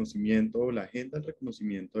el reconocimiento o la agenda del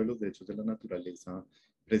reconocimiento de los derechos de la naturaleza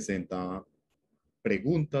presenta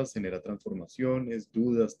preguntas, genera transformaciones,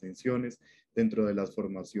 dudas, tensiones dentro de las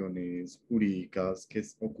formaciones jurídicas que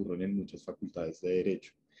ocurren en muchas facultades de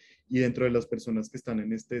derecho. Y dentro de las personas que están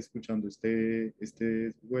escuchando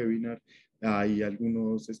este webinar, hay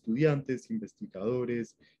algunos estudiantes,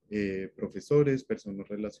 investigadores, profesores, personas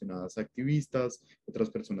relacionadas, activistas, otras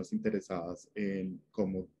personas interesadas en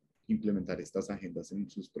cómo implementar estas agendas en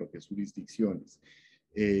sus propias jurisdicciones.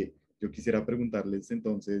 Yo quisiera preguntarles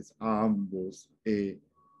entonces a ambos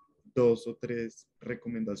dos o tres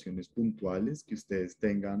recomendaciones puntuales que ustedes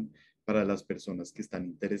tengan para las personas que están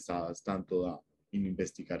interesadas tanto en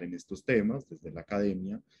investigar en estos temas desde la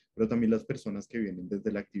academia, pero también las personas que vienen desde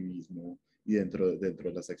el activismo y dentro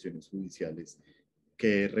de las acciones judiciales.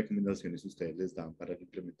 ¿Qué recomendaciones ustedes les dan para la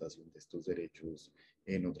implementación de estos derechos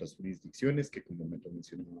en otras jurisdicciones que, como me lo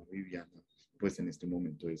mencionaba Viviana, pues en este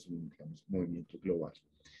momento es un, digamos, movimiento global?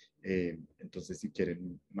 Entonces, si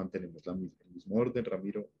quieren, mantenemos el mismo orden.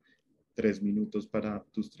 Ramiro, 3 minutos para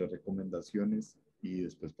tus 3 recomendaciones y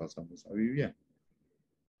después pasamos a Viviana.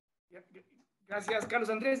 Gracias, Carlos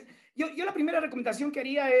Andrés. Yo la primera recomendación que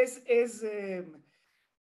haría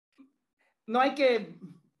no hay que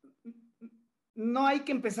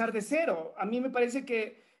empezar de cero. A mí me parece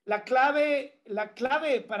que la clave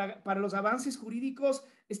para los avances jurídicos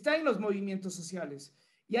está en los movimientos sociales.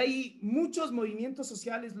 Y hay muchos movimientos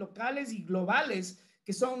sociales locales y globales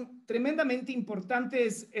que son tremendamente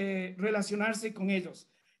importantes relacionarse con ellos.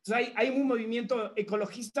 Entonces hay un movimiento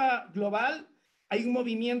ecologista global, hay un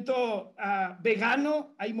movimiento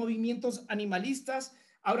vegano, hay movimientos animalistas,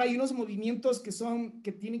 ahora hay unos movimientos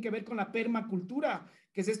que tienen que ver con la permacultura,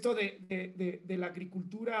 que es esto de la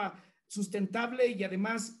agricultura sustentable y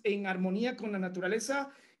además en armonía con la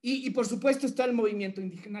naturaleza, y por supuesto está el movimiento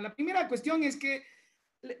indígena. La primera cuestión es que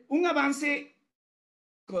un avance,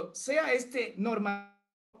 sea este norma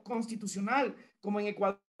constitucional como en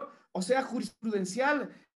Ecuador, o sea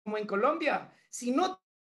jurisprudencial como en Colombia, si no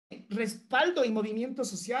tiene respaldo en movimientos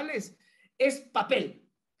sociales, es papel.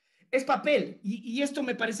 Es papel. Y esto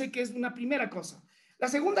me parece que es una primera cosa. La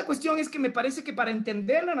segunda cuestión es que me parece que para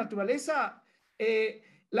entender la naturaleza,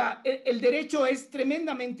 el derecho es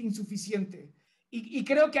tremendamente insuficiente. Y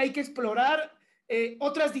creo que hay que explorar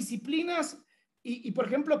otras disciplinas. Por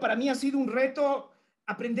ejemplo, para mí ha sido un reto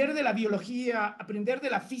aprender de la biología, aprender de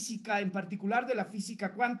la física, en particular de la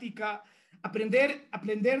física cuántica, aprender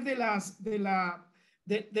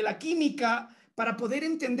de la química para poder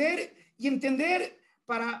entender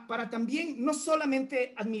para también no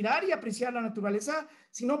solamente admirar y apreciar la naturaleza,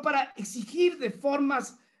 sino para exigir de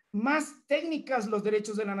formas más técnicas los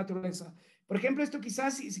derechos de la naturaleza. Por ejemplo, esto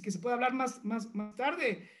quizás sí que se puede hablar más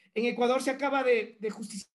tarde. En Ecuador se acaba de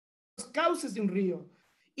justiciar los cauces de un río.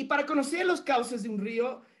 Y para conocer los cauces de un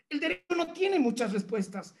río, el derecho no tiene muchas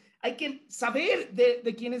respuestas. Hay que saber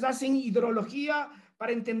de quienes hacen hidrología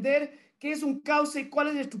para entender qué es un cauce, cuál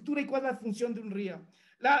es la estructura y cuál es la función de un río.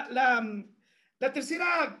 La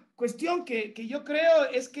tercera cuestión que yo creo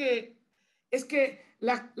es que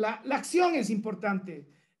la acción es importante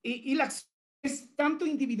y la acción es tanto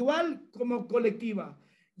individual como colectiva.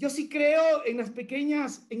 Yo sí creo en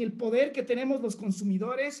el poder que tenemos los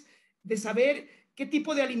consumidores de saber qué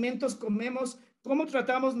tipo de alimentos comemos, cómo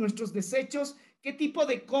tratamos nuestros desechos, qué tipo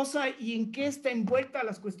de cosa y en qué está envuelta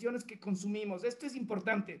las cuestiones que consumimos. Esto es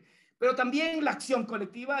importante, pero también la acción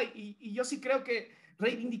colectiva y yo sí creo que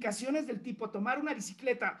reivindicaciones del tipo tomar una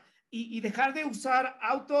bicicleta y dejar de usar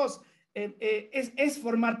autos es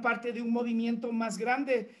formar parte de un movimiento más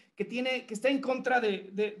grande que está en contra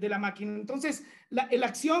de la máquina. Entonces, la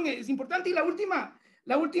acción es importante. Y la última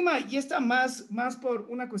y esta más por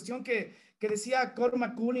una cuestión que decía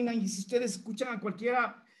Cormac Cullinan, y si ustedes escuchan a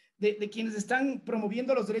cualquiera de quienes están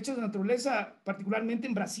promoviendo los derechos de la naturaleza, particularmente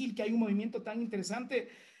en Brasil, que hay un movimiento tan interesante,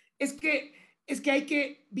 es que hay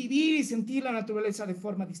que vivir y sentir la naturaleza de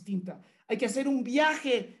forma distinta. Hay que hacer un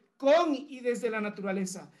viaje con y desde la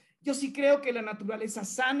naturaleza. Yo sí creo que la naturaleza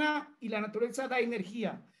sana y la naturaleza da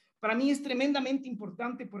energía. Para mí es tremendamente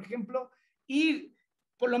importante, por ejemplo, ir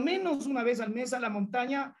por lo menos una vez al mes a la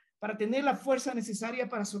montaña para tener la fuerza necesaria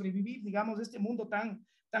para sobrevivir, digamos, este mundo tan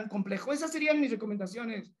complejo. Esas serían mis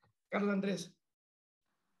recomendaciones, Carlos Andrés.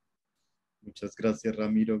 Muchas gracias,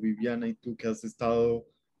 Ramiro. Viviana, ¿y tú que has estado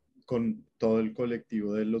con todo el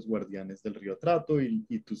colectivo de los guardianes del río Trato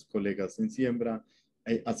y tus colegas en Siembra,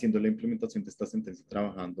 haciendo la implementación de esta sentencia y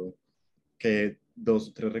trabajando, qué 2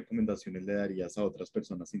 o 3 recomendaciones le darías a otras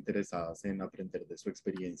personas interesadas en aprender de su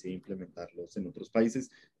experiencia e implementarlos en otros países,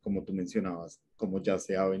 como tú mencionabas, como ya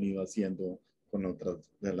se ha venido haciendo con otras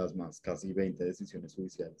de las más casi 20 decisiones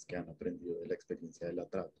judiciales que han aprendido de la experiencia del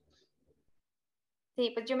atrato?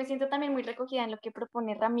 Sí, pues yo me siento también muy recogida en lo que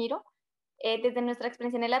propone Ramiro. Desde nuestra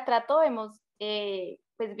experiencia en el atrato hemos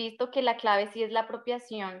pues visto que la clave sí es la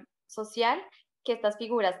apropiación social que estas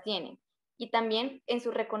figuras tienen y también en su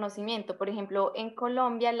reconocimiento. Por ejemplo, en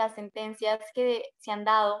Colombia las sentencias que se han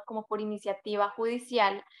dado como por iniciativa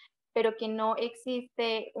judicial, pero que no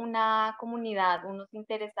existe una comunidad, unos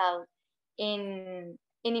interesados en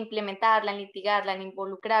implementarla, en litigarla, en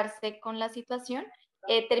involucrarse con la situación,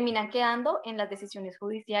 terminan quedando en las decisiones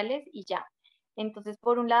judiciales y ya. Entonces,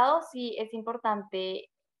 por un lado, sí es importante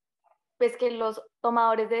pues que los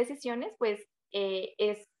tomadores de decisiones pues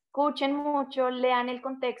escuchen mucho, lean el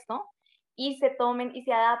contexto y se tomen y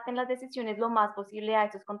se adapten las decisiones lo más posible a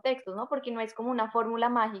esos contextos, ¿no? Porque no es como una fórmula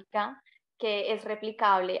mágica que es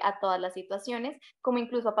replicable a todas las situaciones, como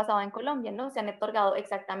incluso ha pasado en Colombia, ¿no? Se han otorgado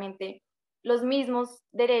exactamente los mismos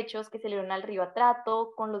derechos que se le dieron al río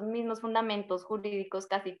Atrato, con los mismos fundamentos jurídicos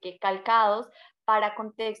casi que calcados para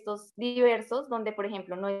contextos diversos, donde, por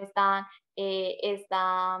ejemplo, no está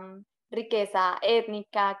esta riqueza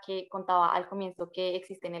étnica que contaba al comienzo que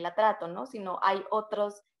existe en el atrato, ¿no? Sino hay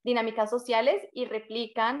otras dinámicas sociales y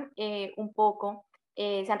replican un poco,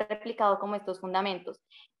 se han replicado como estos fundamentos.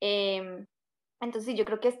 Entonces sí, yo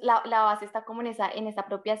creo que la base está como en esa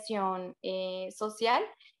apropiación social,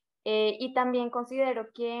 y también considero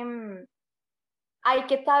que hay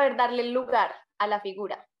que saber darle lugar a la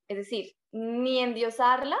figura, es decir, ni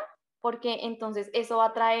endiosarla, porque entonces eso va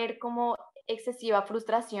a traer como excesiva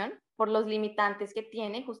frustración por los limitantes que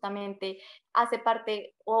tiene, justamente hace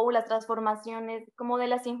parte, o las transformaciones como de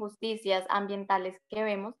las injusticias ambientales que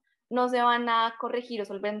vemos, no se van a corregir o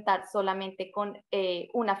solventar solamente con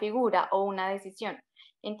una figura o una decisión.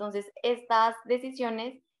 Entonces, estas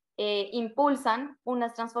decisiones impulsan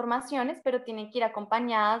unas transformaciones, pero tienen que ir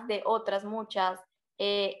acompañadas de otras muchas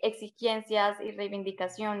exigencias y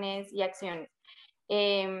reivindicaciones y acciones.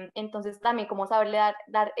 Entonces también como saberle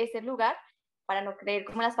dar ese lugar para no creer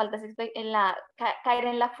como las faltas, caer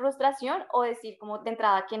en la frustración o decir como de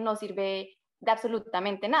entrada que no sirve de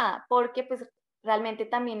absolutamente nada, porque pues realmente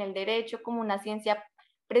también el derecho como una ciencia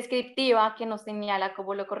prescriptiva que nos señala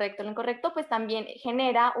como lo correcto o lo incorrecto, pues también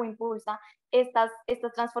genera o impulsa estas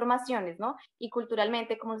transformaciones, ¿no? Y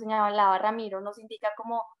culturalmente, como señalaba Ramiro, nos indica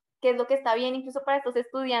como qué es lo que está bien, incluso para estos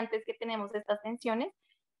estudiantes que tenemos estas tensiones,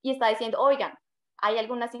 y está diciendo, oigan, hay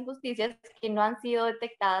algunas injusticias que no han sido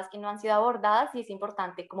detectadas, que no han sido abordadas, y es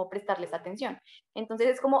importante como prestarles atención. Entonces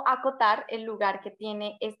es como acotar el lugar que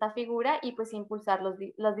tiene esta figura y pues impulsar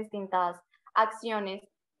las distintas acciones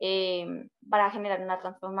para generar una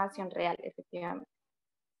transformación real, efectivamente.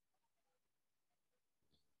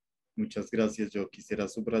 Muchas gracias. Yo quisiera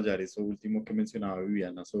subrayar eso último que mencionaba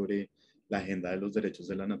Viviana sobre la agenda de los derechos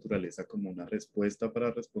de la naturaleza como una respuesta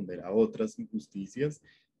para responder a otras injusticias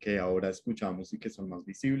que ahora escuchamos y que son más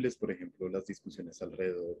visibles, por ejemplo, las discusiones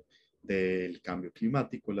alrededor del cambio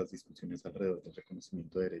climático, las discusiones alrededor del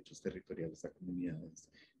reconocimiento de derechos territoriales a comunidades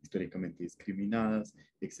históricamente discriminadas,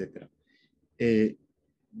 etc.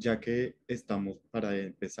 Ya que estamos para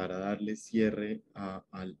empezar a darle cierre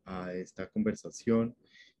a esta conversación,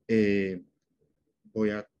 eh,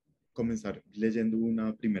 voy a comenzar leyendo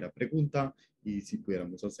una primera pregunta y si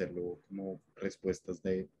pudiéramos hacerlo como respuestas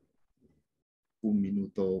de 1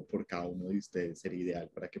 minuto por cada uno de ustedes sería ideal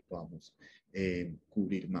para que podamos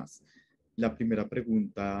cubrir más. La primera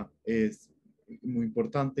pregunta es muy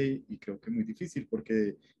importante y creo que muy difícil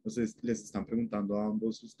porque entonces les están preguntando a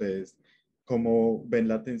ambos ustedes cómo ven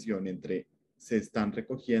la tensión entre se están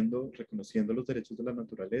reconociendo los derechos de la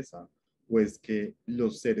naturaleza o es que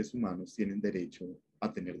los seres humanos tienen derecho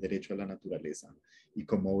a tener derecho a la naturaleza y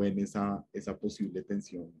cómo ven esa posible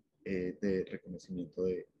tensión de reconocimiento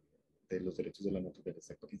de los derechos de la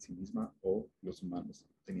naturaleza en sí misma o los humanos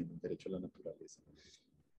teniendo un derecho a la naturaleza.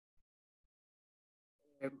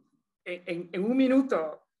 En 1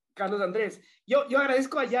 minuto, Carlos Andrés. Yo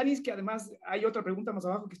agradezco a Yanis, que además hay otra pregunta más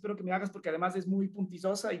abajo que espero que me hagas porque además es muy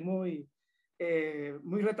puntizosa y muy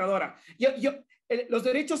retadora. Los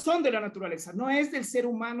derechos son de la naturaleza, no es del ser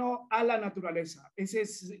humano a la naturaleza. Esa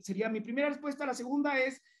sería mi primera respuesta. La segunda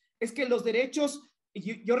es que los derechos,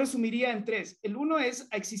 yo resumiría en 3. El uno es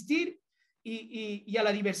a existir y a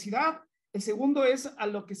la diversidad. El segundo es a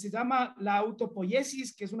lo que se llama la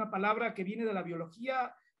autopoiesis, que es una palabra que viene de la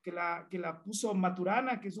biología, que la puso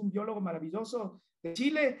Maturana, que es un biólogo maravilloso de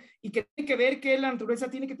Chile, y que tiene que ver que la naturaleza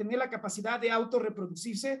tiene que tener la capacidad de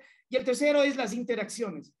autorreproducirse. Y el tercero es las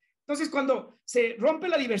interacciones. Entonces, cuando se rompe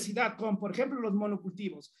la diversidad con, por ejemplo, los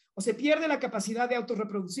monocultivos, o se pierde la capacidad de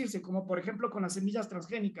autorreproducirse, como por ejemplo con las semillas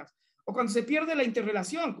transgénicas, o cuando se pierde la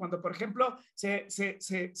interrelación, cuando por ejemplo se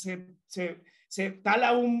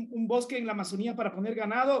tala un bosque en la Amazonía para poner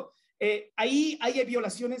ganado, ahí hay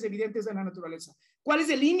violaciones evidentes de la naturaleza. ¿Cuál es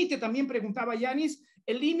el límite? También preguntaba Yanis.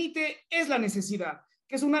 El límite es la necesidad,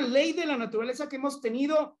 que es una ley de la naturaleza que hemos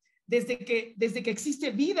tenido desde que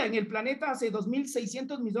existe vida en el planeta hace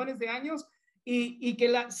 2.600 millones de años y que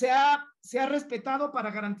se ha respetado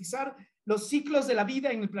para garantizar los ciclos de la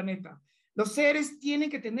vida en el planeta. Los seres tienen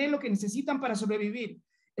que tener lo que necesitan para sobrevivir.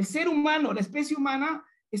 El ser humano, la especie humana,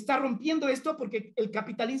 está rompiendo esto porque el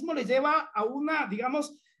capitalismo le lleva a una,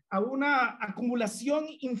 digamos, a una acumulación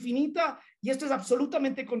infinita y esto es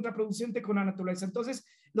absolutamente contraproducente con la naturaleza. Entonces,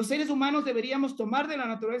 los seres humanos deberíamos tomar de la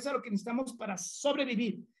naturaleza lo que necesitamos para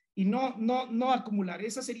sobrevivir y no acumular.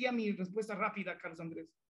 Esa sería mi respuesta rápida, Carlos Andrés.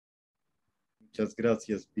 Muchas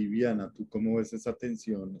gracias, Viviana. ¿Tú cómo ves esa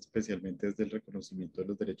tensión, especialmente desde el reconocimiento de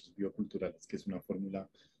los derechos bioculturales, que es una fórmula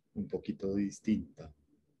un poquito distinta?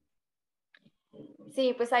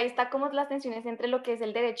 Sí, pues ahí está como las tensiones entre lo que es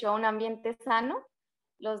el derecho a un ambiente sano,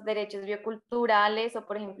 los derechos bioculturales o,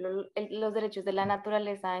 por ejemplo, los derechos de la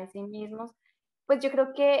naturaleza en sí mismos. Pues yo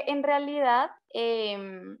creo que en realidad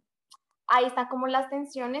ahí están como las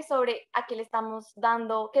tensiones sobre a qué le estamos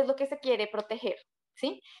dando, qué es lo que se quiere proteger,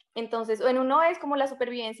 ¿sí? Entonces, en uno es como la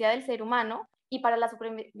supervivencia del ser humano y para la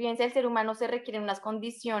supervivencia del ser humano se requieren unas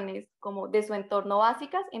condiciones como de su entorno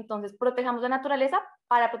básicas, entonces protejamos la naturaleza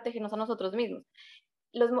para protegernos a nosotros mismos.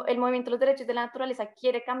 El movimiento de los derechos de la naturaleza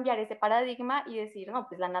quiere cambiar ese paradigma y decir, no,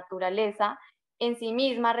 pues la naturaleza en sí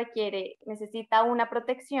misma necesita una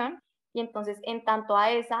protección, y entonces en tanto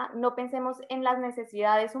a esa, no pensemos en las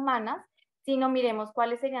necesidades humanas, sino miremos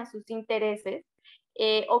cuáles serían sus intereses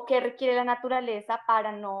o qué requiere la naturaleza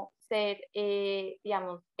para no ser,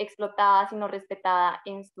 digamos, explotada, sino respetada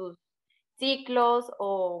en sus ciclos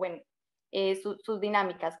o, bueno, sus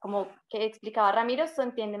dinámicas. Como que explicaba Ramiro, se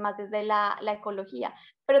entiende más desde la ecología,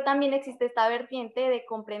 pero también existe esta vertiente de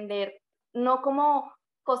comprender no como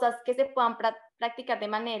cosas que se puedan practicar de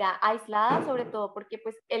manera aislada, sobre todo porque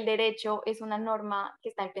pues el derecho es una norma que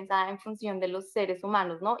está pensada en función de los seres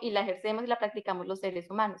humanos, ¿no? Y la ejercemos y la practicamos los seres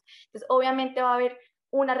humanos. Entonces, obviamente va a haber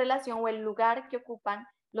una relación o el lugar que ocupan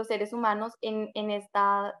los seres humanos en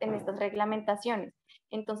estas reglamentaciones.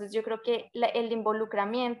 Entonces, yo creo que el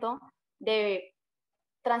involucramiento debe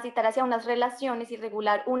transitar hacia unas relaciones y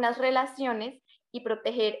regular unas relaciones, y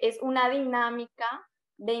proteger es una dinámica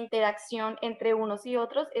de interacción entre unos y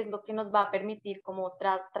otros, es lo que nos va a permitir como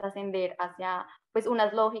trascender hacia pues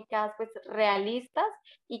unas lógicas pues realistas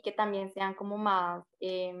y que también sean como más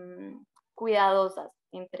cuidadosas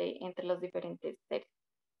entre los diferentes seres.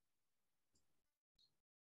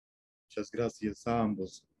 Muchas gracias a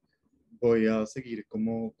ambos. Voy a seguir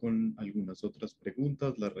como con algunas otras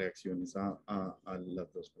preguntas, las reacciones a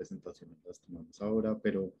las dos presentaciones las tomamos ahora,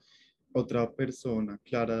 pero otra persona,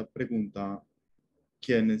 Clara, pregunta,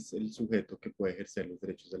 ¿quién es el sujeto que puede ejercer los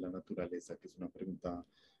derechos de la naturaleza? Que es una pregunta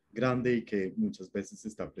grande y que muchas veces se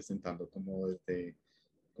está presentando como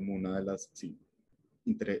una de las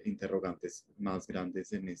interrogantes más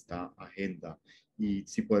grandes en esta agenda. Y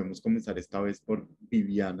si podemos comenzar esta vez por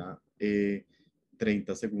Viviana,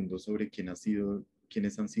 30 segundos sobre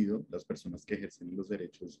quiénes han sido las personas que ejercen los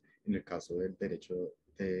derechos en el caso del derecho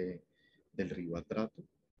del río a trato.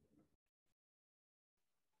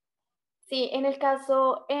 Sí, en el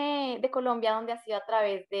caso de Colombia, donde ha sido a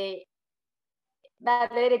través de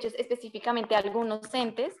darle derechos específicamente a algunos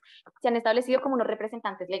entes, se han establecido como unos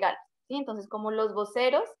representantes legales, ¿sí? Entonces, como los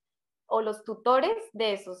voceros o los tutores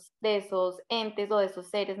de esos entes o de esos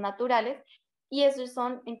seres naturales, y esos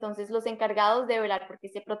son entonces los encargados de velar porque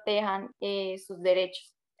se protejan sus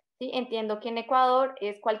derechos. ¿Sí? Entiendo que en Ecuador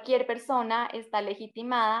cualquier persona está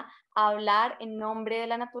legitimada a hablar en nombre de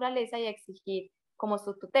la naturaleza y a exigir como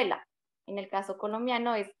su tutela. En el caso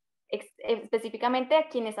colombiano es específicamente a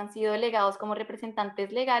quienes han sido delegados como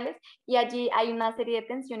representantes legales, y allí hay una serie de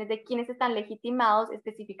tensiones de quienes están legitimados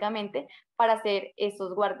específicamente para ser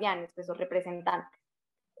esos guardianes, esos representantes.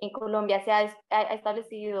 En Colombia se ha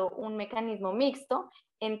establecido un mecanismo mixto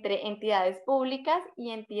entre entidades públicas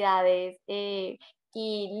y entidades y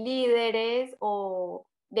líderes o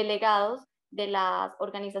delegados de las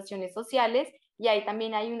organizaciones sociales, y ahí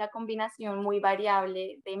también hay una combinación muy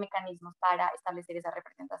variable de mecanismos para establecer esa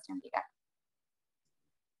representación legal.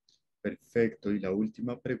 Perfecto. Y la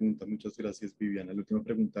última pregunta, muchas gracias Viviana, la última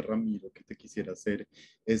pregunta, Ramiro, que te quisiera hacer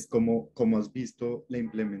es cómo has visto la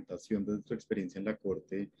implementación de tu experiencia en la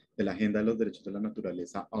Corte de la Agenda de los Derechos de la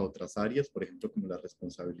Naturaleza a otras áreas, por ejemplo, como la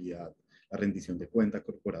responsabilidad, la rendición de cuenta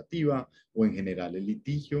corporativa o en general el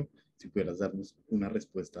litigio. Si pudieras darnos una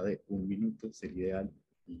respuesta de 1 minuto, sería ideal.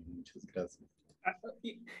 Y muchas gracias.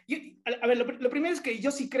 A ver, lo primero es que yo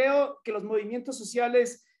sí creo que los movimientos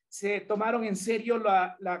sociales se tomaron en serio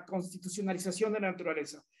la constitucionalización de la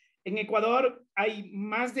naturaleza. En Ecuador hay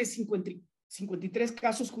más de 53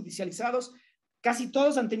 casos judicializados. Casi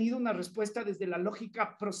todos han tenido una respuesta desde la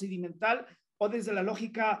lógica procedimental o desde la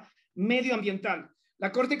lógica medioambiental.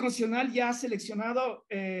 La Corte Constitucional ya ha seleccionado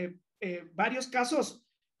varios casos,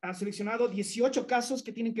 ha seleccionado 18 casos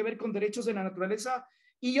que tienen que ver con derechos de la naturaleza,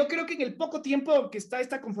 y yo creo que en el poco tiempo que está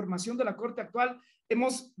esta conformación de la Corte actual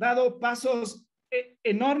hemos dado pasos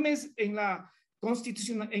enormes en la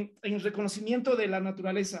constitución, en el reconocimiento de la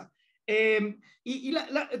naturaleza.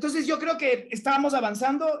 Entonces yo creo que estábamos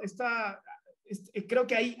avanzando, creo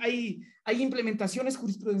que hay implementaciones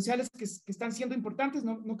jurisprudenciales que están siendo importantes,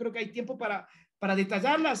 no creo que hay tiempo para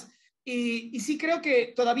detallarlas, y sí creo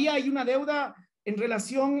que todavía hay una deuda en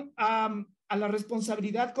relación a la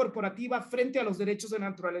responsabilidad corporativa frente a los derechos de la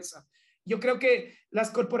naturaleza. Yo creo que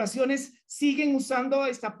las corporaciones siguen usando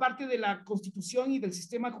esta parte de la Constitución y del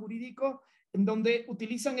sistema jurídico en donde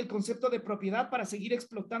utilizan el concepto de propiedad para seguir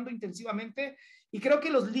explotando intensivamente, y creo que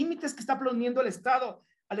los límites que está poniendo el Estado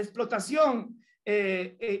a la explotación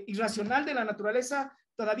irracional de la naturaleza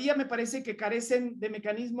todavía me parece que carecen de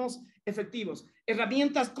mecanismos efectivos.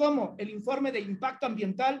 Herramientas como el informe de impacto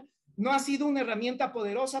ambiental no ha sido una herramienta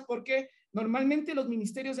poderosa porque normalmente los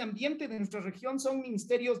ministerios de ambiente de nuestra región son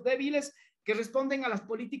ministerios débiles que responden a las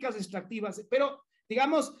políticas extractivas. Pero,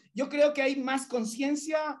 digamos, yo creo que hay más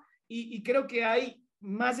conciencia y creo que hay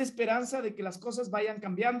más esperanza de que las cosas vayan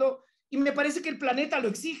cambiando y me parece que el planeta lo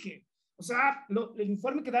exige. O sea, el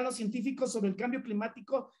informe que dan los científicos sobre el cambio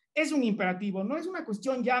climático es un imperativo, no es una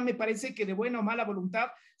cuestión ya, me parece que de buena o mala voluntad,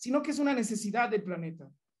 sino que es una necesidad del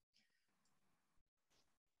planeta.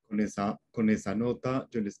 Con esa nota,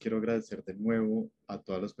 yo les quiero agradecer de nuevo a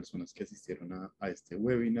todas las personas que asistieron a este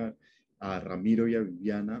webinar, a Ramiro y a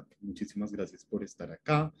Viviana, muchísimas gracias por estar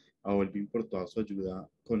acá, a Olvin por toda su ayuda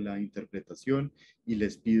con la interpretación y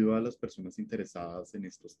les pido a las personas interesadas en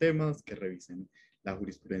estos temas que revisen la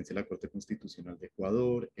jurisprudencia de la Corte Constitucional de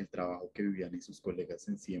Ecuador, el trabajo que Viviana y sus colegas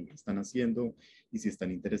en Siembra están haciendo y si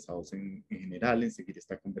están interesados en general en seguir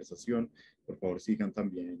esta conversación, por favor sigan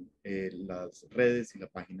también las redes y la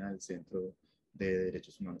página del Centro de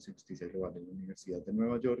Derechos Humanos y Justicia Global en la Universidad de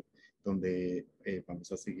Nueva York, donde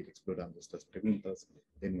vamos a seguir explorando estas preguntas.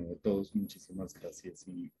 De nuevo, todos, muchísimas gracias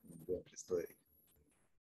y un buen resto de día.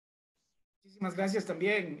 Muchísimas gracias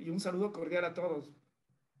también y un saludo cordial a todos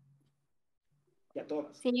y a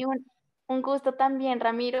todas. Sí, un gusto también,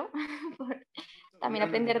 Ramiro, por también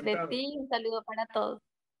aprender de Encantado. ti. Un saludo para todos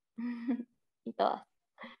y todas.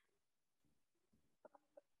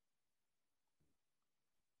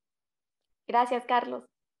 Gracias, Carlos.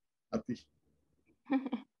 A ti.